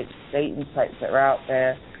 websites, dating sites that are out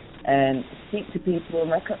there, and speak to people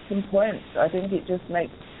and rack up some points. I think it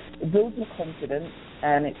builds your confidence,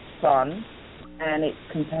 and it's fun, and it's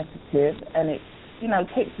competitive, and it,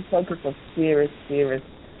 takes the focus off serious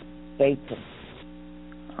dating.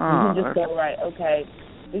 You can just go, right, okay,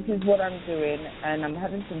 this is what I'm doing, and I'm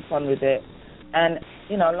having some fun with it. And,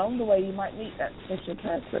 along the way you might meet that special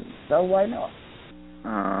person, so why not?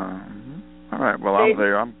 All right, well, I'm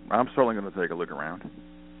there. I'm certainly going to take a look around.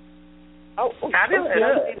 Oh, fabulous.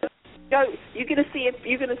 Joe, you're going to see if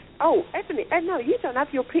you're going to... Oh, Ebony, no, you don't have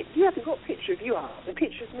your picture. You haven't got a picture of you up. The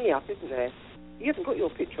picture's me up, isn't there? You haven't got your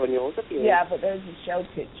picture on yours, have you? Yeah, but there's a show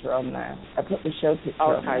picture on there. I put the show picture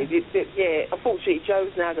on there. Okay, yeah. Unfortunately,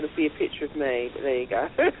 Joe's now going to see a picture of me, but there you go.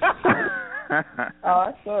 Oh,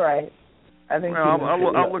 that's all right. I think I'll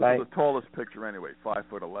look at the tallest picture anyway,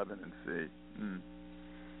 5'11", and see.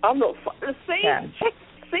 I'm not...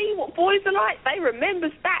 See what boys are like? They remember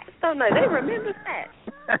stats, don't they? They remember stats.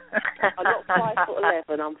 I'm not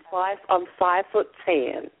 5'11". I'm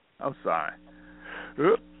 5'10". Oh, sorry.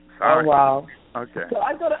 Oops, sorry. Oh, wow. Okay. So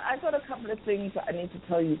I got a couple of things that I need to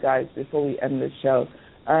tell you guys before we end the show.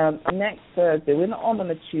 Next Thursday, we're not on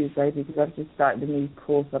a Tuesday because I've just started a new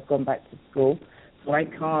course. I've gone back to school, so I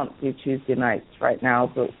can't do Tuesday nights right now,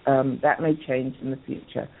 but that may change in the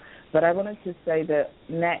future. But I wanted to say that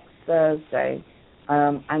next Thursday,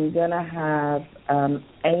 I'm going to have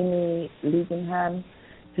Amy Liebenham,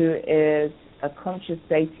 who is a conscious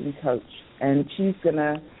dating coach, and she's going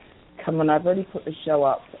to come on. I've already put the show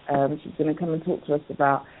up. She's going to come and talk to us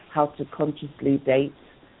about how to consciously date,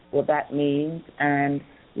 what that means, and,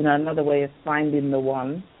 another way of finding the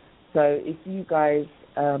one. So if you guys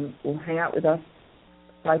will hang out with us,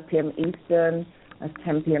 5 p.m. Eastern, that's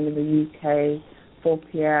 10 p.m. in the UK, 4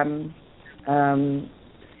 p.m.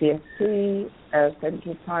 CST,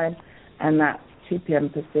 Central Time, and that's 2 p.m.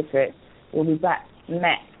 Pacific. We'll be back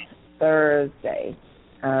next Thursday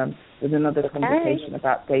with another conversation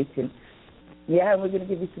about dating. Yeah, we're going to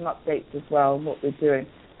give you some updates as well on what we're doing.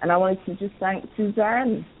 And I wanted to just thank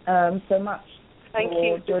Suzanne so much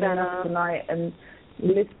for joining us tonight and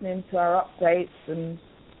listening to our updates and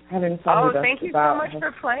having fun with us. Oh, thank you so much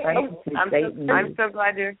for playing. I'm so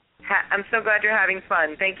glad you're having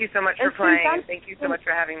fun. Thank you so much for playing. And thank you so much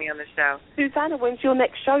for having me on the show. Susanna, when's your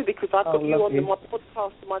next show? Because I've got you on my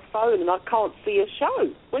podcast on my phone and I can't see a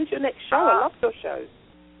show. When's your next show? I love your show.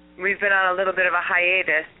 We've been on a little bit of a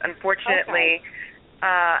hiatus. Unfortunately,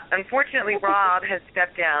 Rob has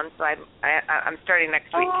stepped down, so I'm starting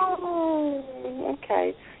next week. Oh,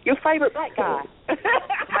 okay. Your favorite black guy.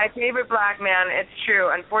 My favorite black man. It's true.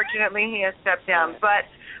 Unfortunately, he has stepped down, but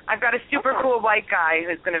I've got a super cool white guy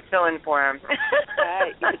who's going to fill in for him.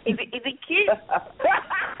 Is he cute?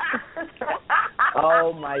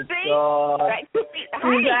 Oh, my God.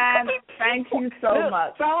 Suzanne, thank you so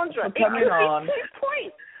much Sandra, for coming on.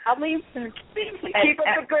 I mean, keep up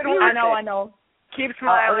the good work. I know. Keep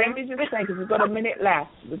smiling. Let me just say, because we've got a minute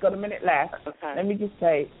left. Okay. Let me just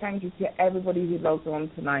say thank you to everybody who logged on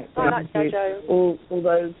tonight. Thank you to all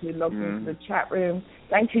those who logged into the chat room.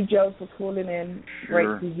 Thank you, Joe, for calling in.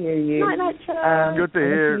 Sure. Great to hear you. Good to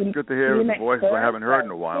hear the voice I haven't heard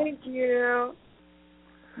in a while. Thank you.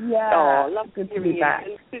 Yeah. Love good to hearing be back.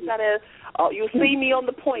 Susanna, you'll see me on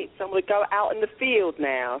the points. I'm going to go out in the field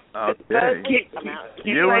now. Okay. Keep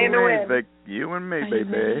playing to win. You and me, baby.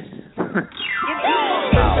 You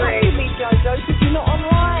me, Jojo, because you're not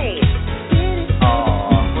online.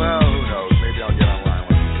 Well, who knows? Maybe I'll get online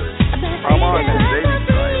one day. I'm on the dating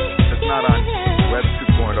site. It's not on Web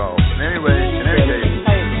 2.0. Anyway, in any case,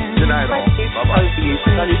 good night all. Bye-bye.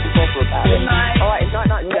 Good night. All right,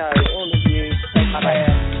 night, Joe. All of you.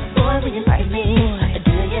 Bye-bye. Boy, when you look at me,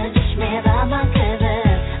 do you just me about my cover?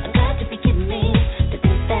 I got to be kidding me to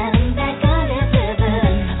think that I'm back on that river.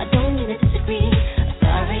 I don't mean to disagree.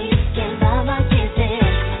 Sorry, can't buy my kisses.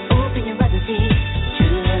 Open your eyes and see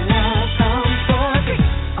true love comes for free.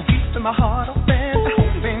 I'm keeping my heart open,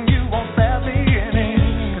 hoping you won't stab me in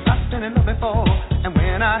it. 'Cause I've been in love before, and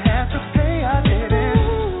when I had to pay, I did it.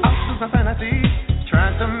 I was my fantasy,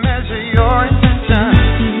 trying to measure your